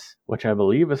 Abrams, which I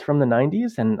believe is from the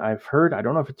 90s. And I've heard, I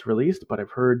don't know if it's released, but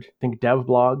I've heard, I think, dev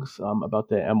blogs about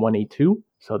the M1A2.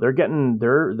 So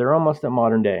they're almost at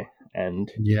modern day. And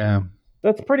yeah.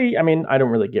 That's pretty, I mean, I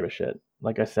don't really give a shit.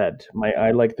 Like I said,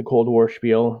 I like the Cold War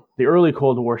spiel, the early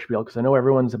Cold War spiel, because I know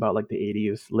everyone's about like the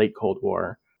 80s, late Cold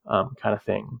War kind of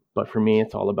thing. But for me,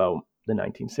 it's all about the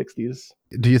 1960s.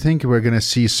 Do you think we're going to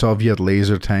see Soviet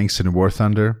laser tanks in War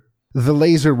Thunder? The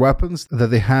laser weapons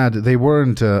that they had, they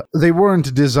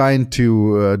weren't designed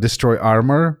to destroy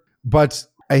armor, but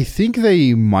I think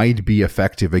they might be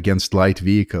effective against light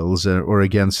vehicles or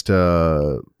against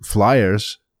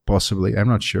flyers. Possibly, I'm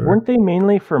not sure. Weren't they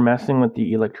mainly for messing with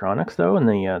the electronics though, and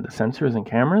the sensors and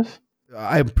cameras?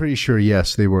 I'm pretty sure,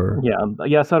 yes, they were. Yeah,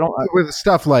 yes, with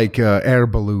stuff like air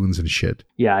balloons and shit.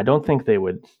 Yeah, I don't think they'd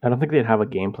have a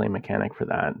gameplay mechanic for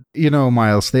that. You know,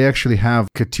 Miles, they actually have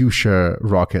Katyusha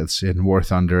rockets in War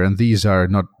Thunder, and these are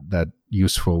not that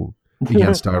useful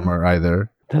against armor either.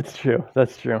 That's true.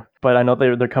 But I know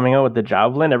they're coming out with the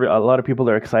Javelin. A lot of people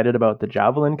are excited about the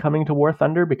Javelin coming to War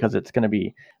Thunder because it's going to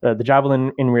be the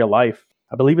Javelin in real life.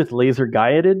 I believe it's laser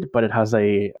guided, but it has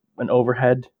an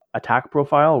overhead attack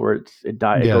profile where it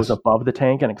goes above the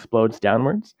tank and explodes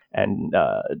downwards. And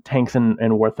tanks in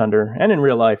War Thunder and in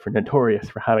real life are notorious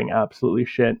for having absolutely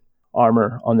shit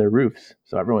armor on their roofs.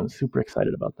 So everyone's super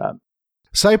excited about that.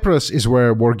 Cyprus is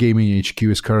where Wargaming HQ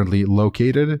is currently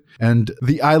located, and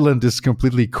the island is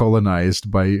completely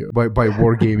colonized by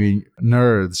Wargaming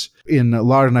nerds. In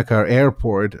Larnaca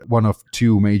Airport, one of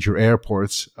two major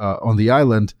airports on the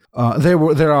island,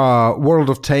 there are World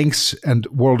of Tanks and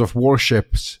World of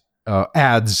Warships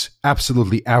ads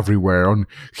absolutely everywhere on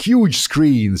huge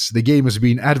screens. The game is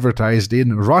being advertised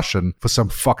in Russian for some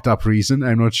fucked up reason.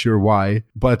 I'm not sure why,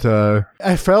 but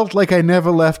I felt like I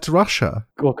never left Russia.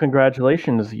 Well,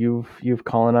 congratulations. You've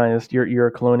colonized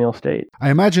your colonial state. I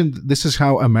imagine this is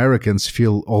how Americans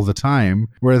feel all the time,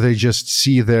 where they just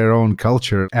see their own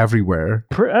culture everywhere.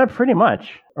 Pretty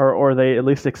much. Or they at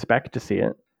least expect to see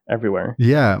it everywhere.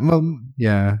 Yeah, well,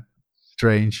 yeah.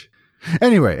 Strange.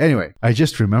 Anyway, I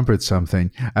just remembered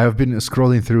something. I've been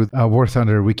scrolling through a War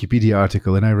Thunder Wikipedia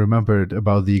article, and I remembered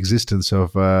about the existence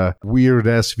of a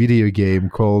weird-ass video game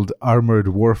called Armored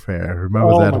Warfare.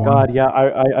 Remember that one? Oh my god, yeah.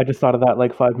 I just thought of that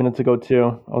like 5 minutes ago,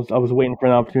 too. I was waiting for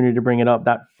an opportunity to bring it up.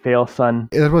 That fail, son.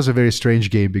 It was a very strange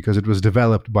game because it was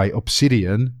developed by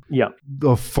Obsidian,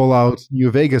 of Fallout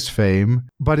New Vegas fame,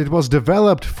 but it was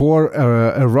developed for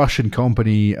a Russian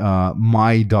company,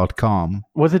 My.com.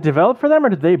 Was it developed for them, or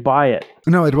did they buy it?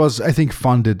 No, it was, I think,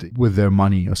 funded with their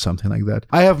money or something like that.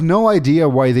 I have no idea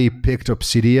why they picked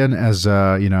Obsidian as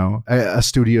a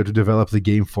studio to develop the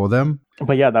game for them.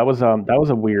 But yeah, that was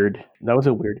a weird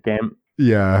game.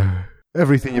 Yeah.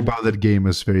 Everything about that game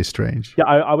is very strange. Yeah,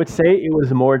 I would say it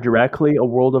was more directly a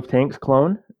World of Tanks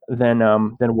clone than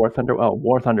War Thunder. Well,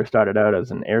 War Thunder started out as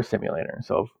an air simulator,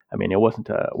 so I mean, it wasn't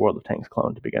a World of Tanks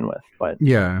clone to begin with. But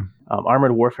yeah,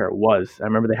 Armored Warfare was. I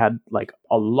remember they had like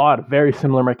a lot of very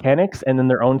similar mechanics, and then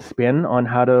their own spin on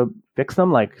how to fix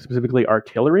them, like specifically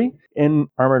artillery in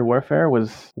Armored Warfare,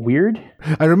 was weird.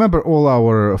 I remember all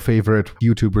our favorite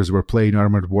YouTubers were playing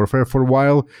Armored Warfare for a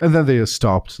while, and then they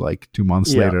stopped like 2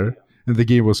 months later, and the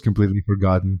game was completely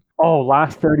forgotten. Oh,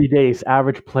 last 30 days,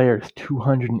 average players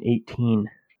 218.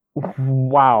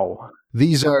 Wow.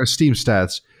 These are Steam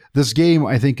stats. This game,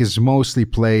 I think, is mostly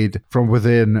played from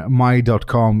within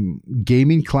my.com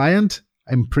gaming client.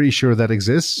 I'm pretty sure that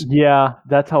exists. Yeah,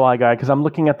 that's how I got it, because I'm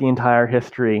looking at the entire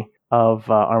history of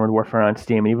Armored Warfare on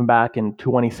Steam. And even back in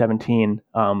 2017,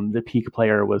 the peak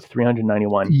player was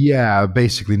 391. Yeah,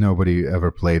 basically nobody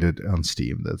ever played it on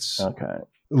Steam. That's okay.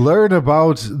 Learn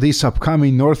about this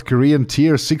upcoming North Korean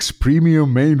Tier 6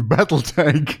 premium main battle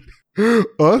tank.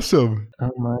 Awesome.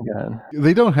 Oh my god.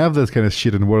 They don't have that kind of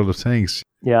shit in World of Tanks.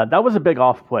 Yeah, that was a big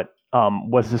off-put.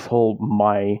 Was this whole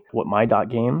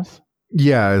my.games?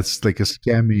 Yeah, it's like a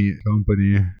scammy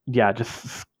company. Yeah,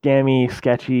 just scammy,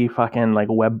 sketchy, fucking like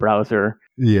web browser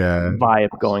vibe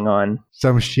going on.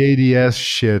 Some shady ass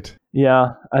shit.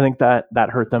 Yeah, I think that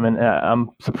hurt them, and I'm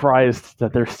surprised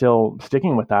that they're still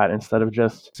sticking with that instead of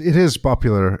just... It is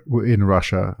popular in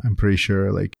Russia, I'm pretty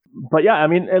sure. But yeah, I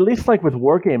mean, at least like with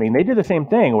wargaming, they did the same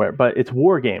thing, but it's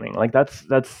wargaming. Like that's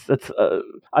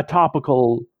a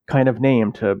topical kind of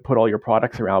name to put all your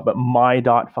products around. But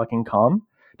my.com,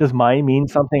 does my mean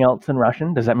something else in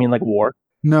Russian? Does that mean like war?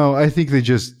 No, I think they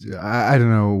just, I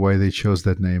don't know why they chose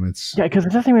that name. It's because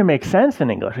it doesn't even make sense in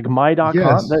English. Like my.com,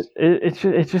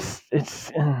 yes.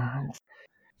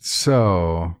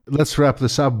 So let's wrap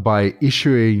this up by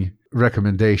issuing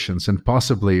recommendations and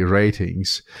possibly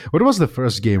ratings. What was the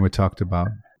first game we talked about?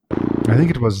 I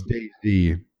think it was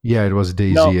DayZ. Yeah, it was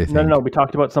DayZ, I think. No. We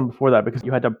talked about some before that because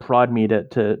you had to prod me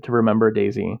to remember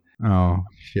DayZ. Oh,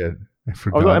 shit. I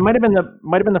forgot. Although it might have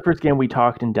been the first game we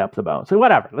talked in depth about. So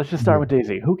whatever. Let's just start with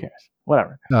DayZ. Who cares?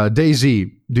 Whatever.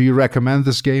 DayZ, do you recommend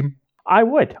this game? I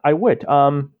would.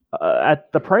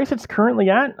 At the price it's currently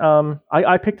at,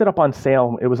 I picked it up on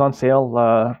sale. It was on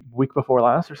sale week before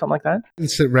last or something like that.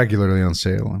 It's regularly on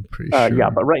sale, I'm pretty sure.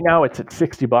 Yeah, but right now it's at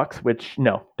 $60, which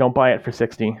no, don't buy it for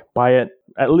 60. Buy it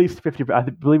at least 50. I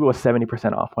believe it was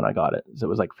 70% off when I got it. So it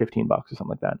was like $15 or something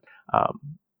like that.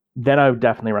 Then I would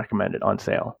definitely recommend it on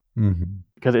sale. Mm-hmm.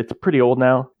 Because it's pretty old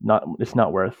now. It's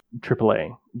not worth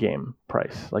AAA game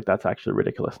price. Like that's actually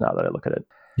ridiculous now that I look at it.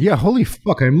 Yeah, holy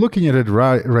fuck! I'm looking at it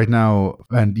right now,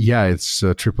 and yeah, it's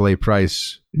AAA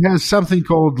price. It has something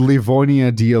called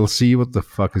Livonia DLC. What the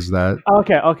fuck is that?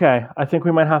 Okay. I think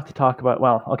we might have to talk about.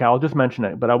 Well, okay, I'll just mention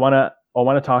it, but I want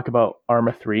to talk about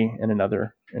Arma 3 in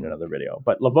another video.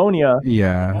 But Livonia,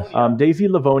 DayZ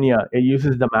Livonia, it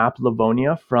uses the map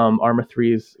Livonia from Arma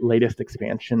 3's latest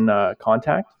expansion,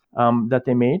 Contact, that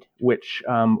they made, which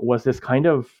was this kind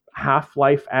of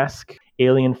Half-Life-esque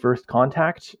Alien First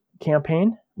Contact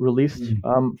campaign released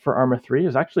for Arma 3.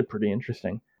 Is actually pretty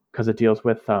interesting because it deals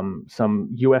with some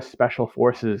U.S. Special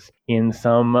Forces in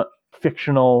some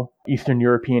fictional Eastern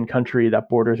European country that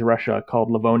borders Russia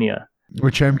called Livonia.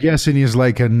 Which I'm guessing is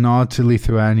like a nod to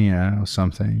Lithuania or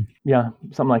something. Yeah,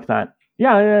 something like that.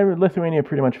 Yeah, Lithuania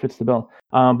pretty much fits the bill.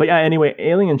 But yeah, anyway,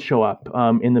 aliens show up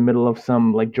in the middle of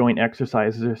some like joint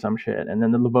exercises or some shit, and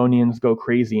then the Livonians go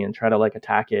crazy and try to like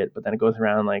attack it. But then it goes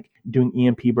around like doing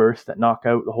EMP bursts that knock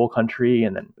out the whole country,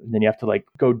 and then you have to like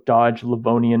go dodge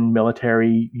Livonian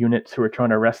military units who are trying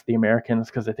to arrest the Americans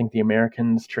because I think the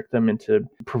Americans tricked them into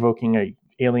provoking a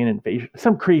alien invasion,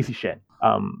 some crazy shit.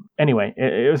 Anyway,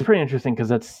 it was pretty interesting because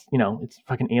that's it's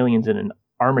fucking aliens in an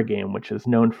Arma game, which is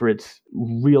known for its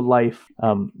real life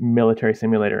military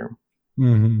simulator,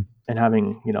 and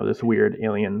having this weird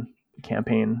alien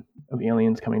campaign of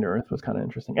aliens coming to Earth was kind of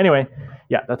interesting. Anyway,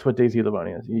 yeah, that's what DayZ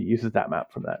Livonia is. It uses that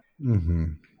map from that.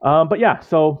 But yeah,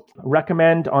 so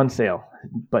recommend on sale,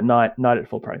 but not at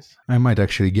full price. I might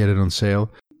actually get it on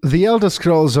sale. The Elder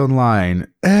Scrolls Online.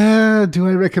 Do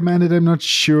I recommend it? I'm not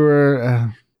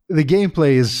sure. The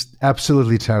gameplay is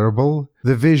absolutely terrible.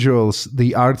 The visuals,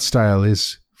 the art style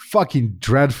is fucking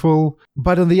dreadful.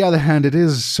 But on the other hand, it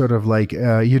is sort of like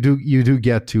you do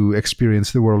get to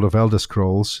experience the world of Elder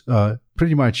Scrolls.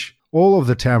 Pretty much all of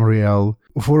the Tamriel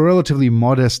for a relatively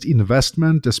modest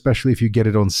investment, especially if you get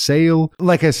it on sale.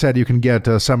 Like I said, you can get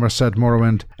Somerset,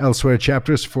 Morrowind, Elsweyr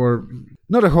chapters for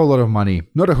not a whole lot of money,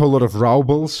 not a whole lot of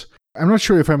rubles. I'm not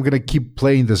sure if I'm going to keep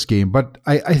playing this game, but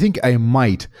I think I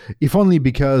might, if only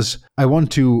because I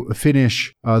want to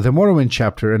finish the Morrowind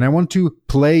chapter and I want to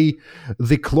play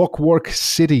the Clockwork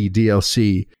City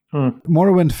DLC.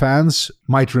 Morrowind fans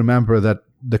might remember that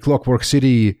the Clockwork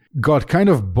City got kind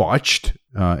of botched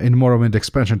in Morrowind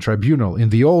Expansion Tribunal, in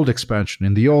the old expansion,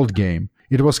 in the old game.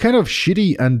 It was kind of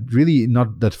shitty and really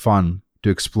not that fun to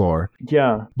explore.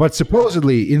 Yeah. But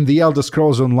supposedly in the Elder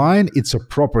Scrolls Online, it's a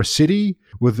proper city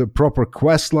with the proper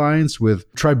quest lines, with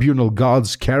tribunal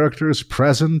gods characters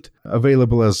present,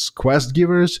 available as quest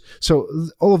givers. So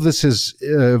all of this is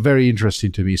very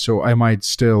interesting to me.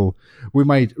 So we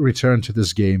might return to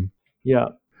this game. Yeah.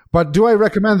 But do I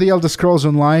recommend the Elder Scrolls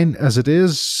Online as it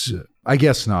is? I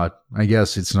guess not. I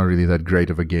guess it's not really that great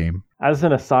of a game. As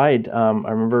an aside, I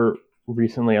remember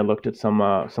recently I looked at some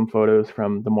photos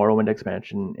from the Morrowind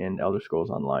expansion in Elder Scrolls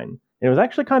Online. It was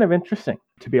actually kind of interesting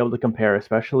to be able to compare,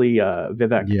 especially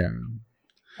Vivek.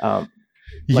 Yeah.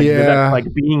 Vivek,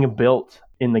 like being built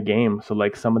in the game. So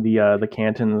like some of the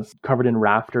cantons covered in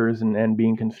rafters and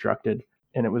being constructed.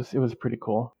 And it was pretty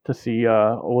cool to see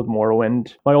my old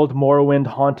Morrowind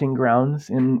haunting grounds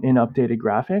in updated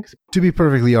graphics. To be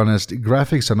perfectly honest,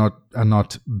 graphics are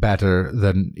not better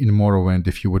than in Morrowind.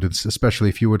 Especially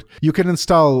if you can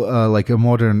install like a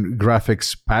modern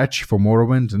graphics patch for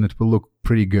Morrowind, and it will look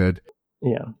pretty good.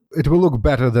 Yeah, it will look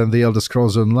better than the Elder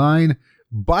Scrolls Online,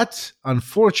 but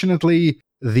unfortunately,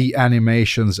 the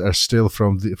animations are still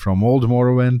from old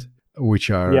Morrowind,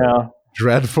 which are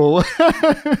dreadful.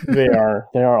 They are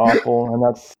awful, and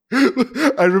that's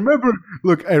I remember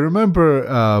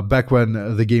back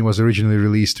when the game was originally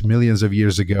released millions of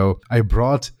years ago, I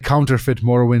brought counterfeit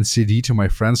Morrowind CD to my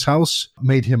friend's house,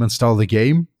 made him install the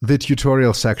game. The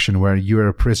tutorial section where you're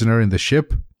a prisoner in the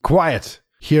ship. Quiet,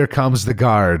 here comes the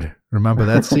guard. Remember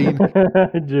that scene?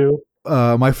 I do.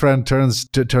 My friend turns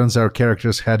our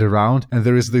character's head around, and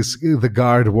there is the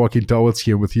guard walking towards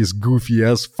him with his goofy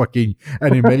ass fucking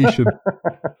animation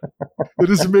that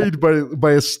is made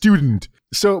by a student.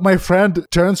 So my friend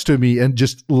turns to me and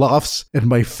just laughs at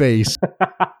my face.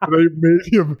 And I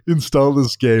made him install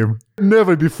this game.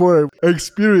 Never before I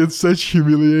experienced such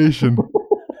humiliation.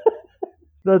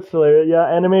 That's hilarious. Yeah,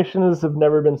 animations have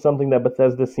never been something that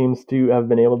Bethesda seems to have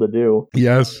been able to do.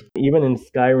 Yes. Even in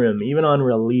Skyrim, even on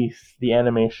release, the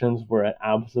animations were an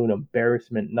absolute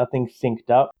embarrassment. Nothing synced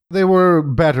up. They were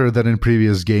better than in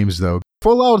previous games, though.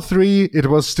 Fallout 3, it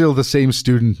was still the same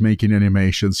student making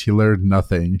animations. He learned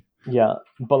nothing. Yeah,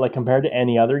 but like compared to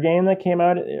any other game that came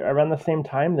out around the same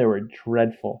time, they were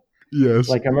dreadful. Yes.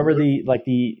 Like I remember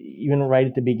even right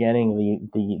at the beginning,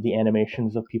 the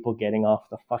animations of people getting off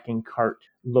the fucking cart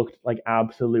looked like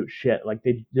absolute shit. Like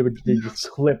they just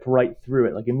clip right through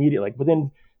it, like immediately, like within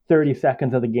 30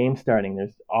 seconds of the game starting.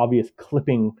 There's obvious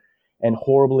clipping and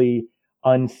horribly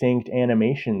unsynced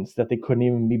animations that they couldn't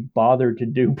even be bothered to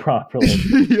do properly.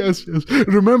 Yes.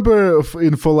 Remember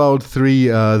in Fallout 3,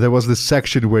 there was this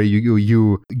section where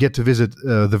you get to visit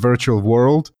the virtual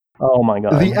world. Oh my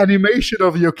god! The animation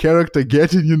of your character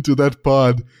getting into that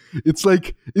pod, it's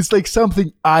like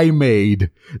something I made.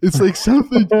 It's like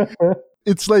something.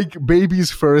 It's like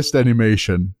baby's first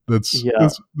animation. That's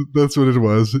what it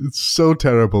was. It's so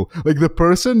terrible. Like the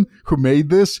person who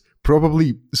made this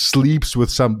probably sleeps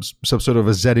with some sort of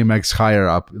a ZeniMax higher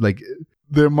up. Like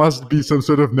there must be some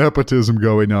sort of nepotism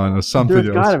going on or something. There's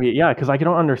gotta be, because I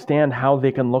don't understand how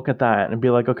they can look at that and be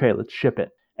like, okay, let's ship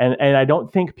it. And I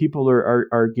don't think people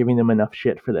are giving them enough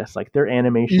shit for this. Like their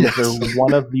animations are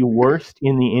one of the worst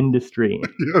in the industry.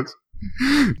 Yes.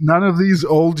 None of these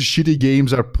old shitty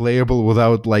games are playable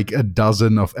without like a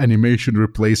dozen of animation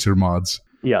replacer mods.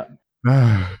 Yeah.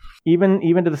 Even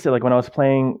to the state, like when I was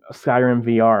playing Skyrim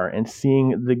VR and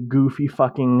seeing the goofy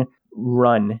fucking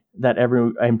run that every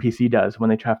NPC does when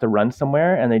they have to run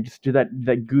somewhere, and they just do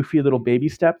that goofy little baby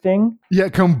step thing. Yeah,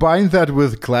 combine that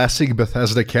with classic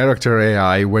Bethesda character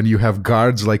AI when you have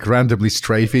guards like randomly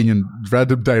strafing in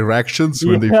random directions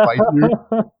when they fight you.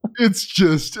 It's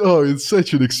just, it's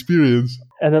such an experience.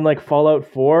 And then like Fallout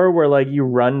 4 where like you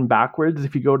run backwards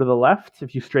if you go to the left,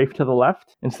 if you strafe to the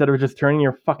left, instead of just turning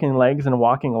your fucking legs and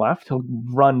walking left, he'll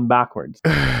run backwards.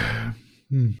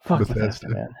 Fuck Bethesda,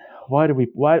 man. Why do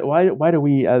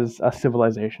we as a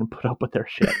civilization put up with their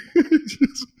shit?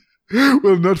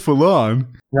 Well, not for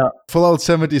long. No. Fallout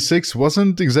 76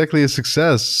 wasn't exactly a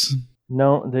success.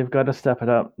 No, they've got to step it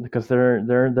up because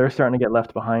they're starting to get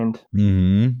left behind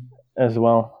as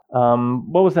well.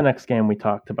 What was the next game we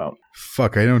talked about?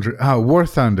 Fuck, I don't. War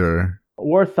Thunder.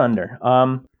 War Thunder.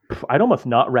 I'd almost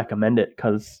not recommend it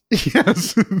because.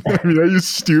 Yes, I mean, are you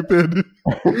stupid?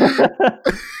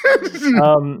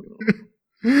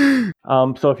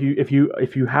 So if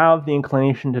you have the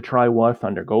inclination to try War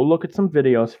Thunder, go look at some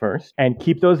videos first and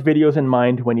keep those videos in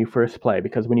mind when you first play,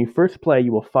 because when you first play,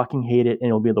 you will fucking hate it and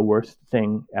it'll be the worst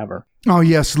thing ever. Oh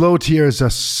yes, low tiers are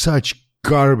such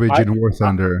garbage in War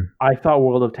Thunder. I thought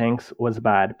World of Tanks was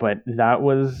bad, but that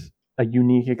was a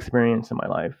unique experience in my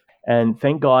life. And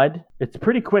thank God, it's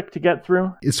pretty quick to get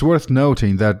through. It's worth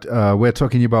noting that we're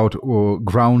talking about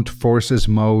ground forces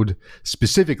mode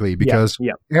specifically because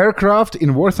aircraft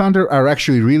in War Thunder are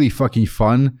actually really fucking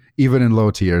fun, even in low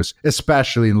tiers,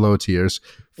 especially in low tiers.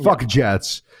 Fuck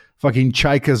jets. Fucking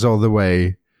Chaikas all the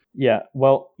way. Yeah,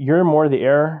 well, you're more the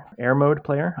air mode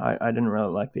player. I didn't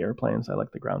really like the airplanes. I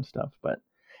like the ground stuff, but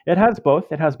it has both.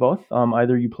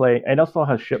 Either you play, it also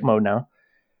has ship mode now.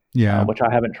 Yeah, which I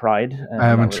haven't tried. I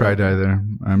haven't tried either.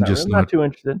 I'm just not too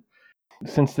interested.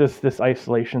 Since this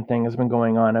isolation thing has been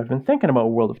going on, I've been thinking about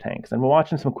World of Tanks. I've been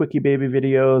watching some Quickie Baby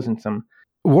videos and some...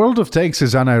 World of Tanks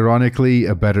is unironically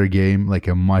a better game, like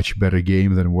a much better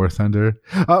game than War Thunder.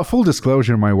 Full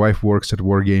disclosure, my wife works at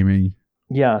Wargaming.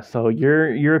 Yeah, so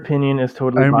your opinion is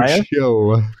totally biased.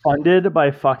 Funded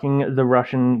by fucking the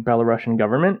Belarusian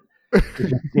government.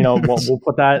 We'll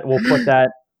put that.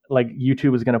 Like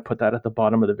YouTube is going to put that at the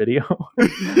bottom of the video.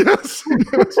 Yes.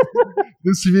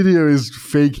 This video is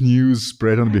fake news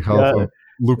spread on behalf of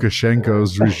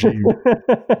Lukashenko's regime.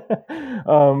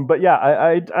 But yeah,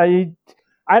 I'd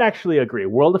actually agree.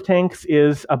 World of Tanks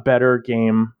is a better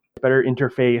game, better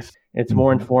interface. It's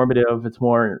more informative. It's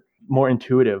more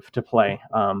intuitive to play.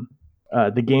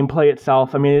 The gameplay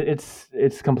itself, I mean,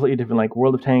 it's completely different. Like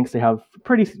World of Tanks, they have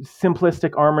pretty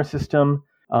simplistic armor system.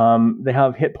 They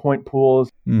have hit point pools,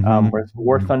 whereas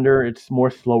War Thunder, it's more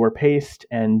slower paced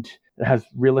and it has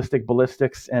realistic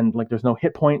ballistics and like there's no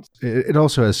hit points. It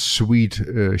also has sweet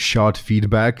shot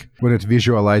feedback when it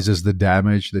visualizes the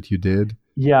damage that you did.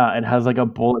 Yeah, it has like a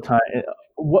bullet time.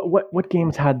 What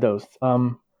games had those? I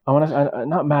want to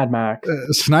not Mad Max.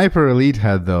 Sniper Elite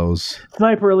had those.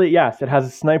 Sniper Elite, yes, it has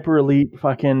a Sniper Elite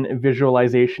fucking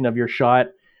visualization of your shot,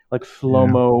 like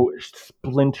slow-mo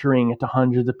splintering into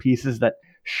hundreds of pieces that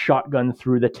shotgun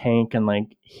through the tank and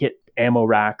like hit ammo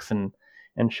racks and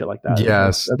shit like that.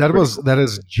 Yes, that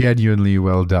is genuinely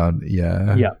well done.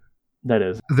 Yeah, that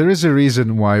is. There is a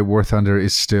reason why War Thunder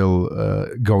is still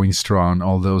going strong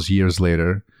all those years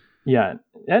later. Yeah,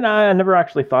 and I never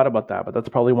actually thought about that, but that's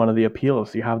probably one of the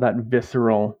appeals. You have that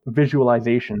visceral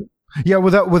visualization. Yeah,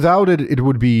 without it, it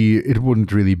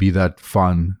wouldn't really be that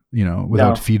fun,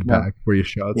 without feedback for your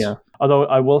shots. Yeah. Although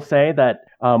I will say that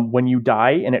when you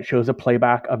die and it shows a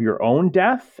playback of your own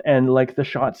death and like the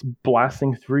shots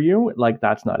blasting through you, like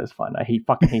that's not as fun. I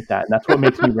fucking hate that, and that's what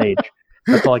makes me rage.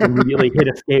 That's all, like immediately hit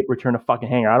escape, return to fucking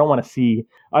hangar. I don't want to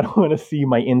see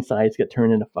my insides get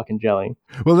turned into fucking jelly.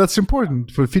 Well, that's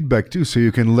important for feedback too, so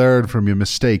you can learn from your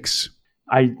mistakes.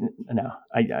 I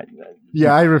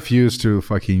refuse to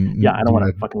fucking... Yeah, I don't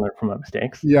want to fucking learn from my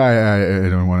mistakes. Yeah, I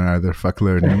don't want to either fuck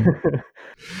learning.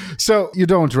 So, you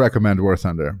don't recommend War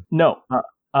Thunder? No.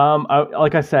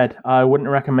 Like I said, I wouldn't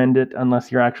recommend it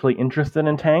unless you're actually interested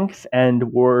in tanks,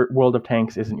 and World of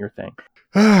Tanks isn't your thing.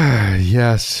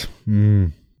 Yes.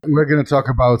 We're going to talk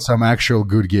about some actual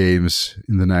good games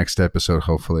in the next episode,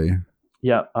 hopefully.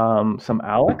 Yeah, some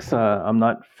Alex. I'm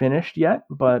not finished yet,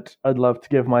 but I'd love to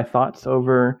give my thoughts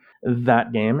over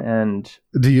that game. And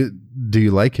do you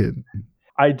like it?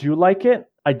 I do like it.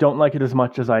 I don't like it as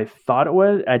much as I thought it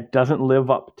would. It doesn't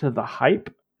live up to the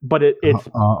hype, but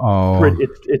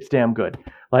it's damn good.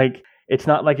 Like, it's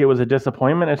not like it was a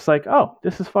disappointment. It's like, oh,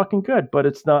 this is fucking good, but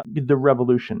it's not the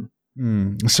revolution.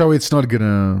 So it's not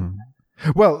gonna...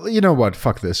 Well, you know what?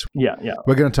 Fuck this. Yeah.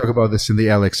 We're going to talk about this in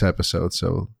the Alex episode.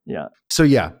 So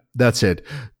yeah, that's it.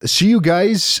 See you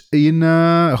guys in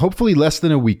hopefully less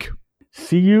than a week.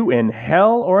 See you in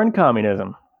hell or in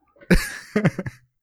communism.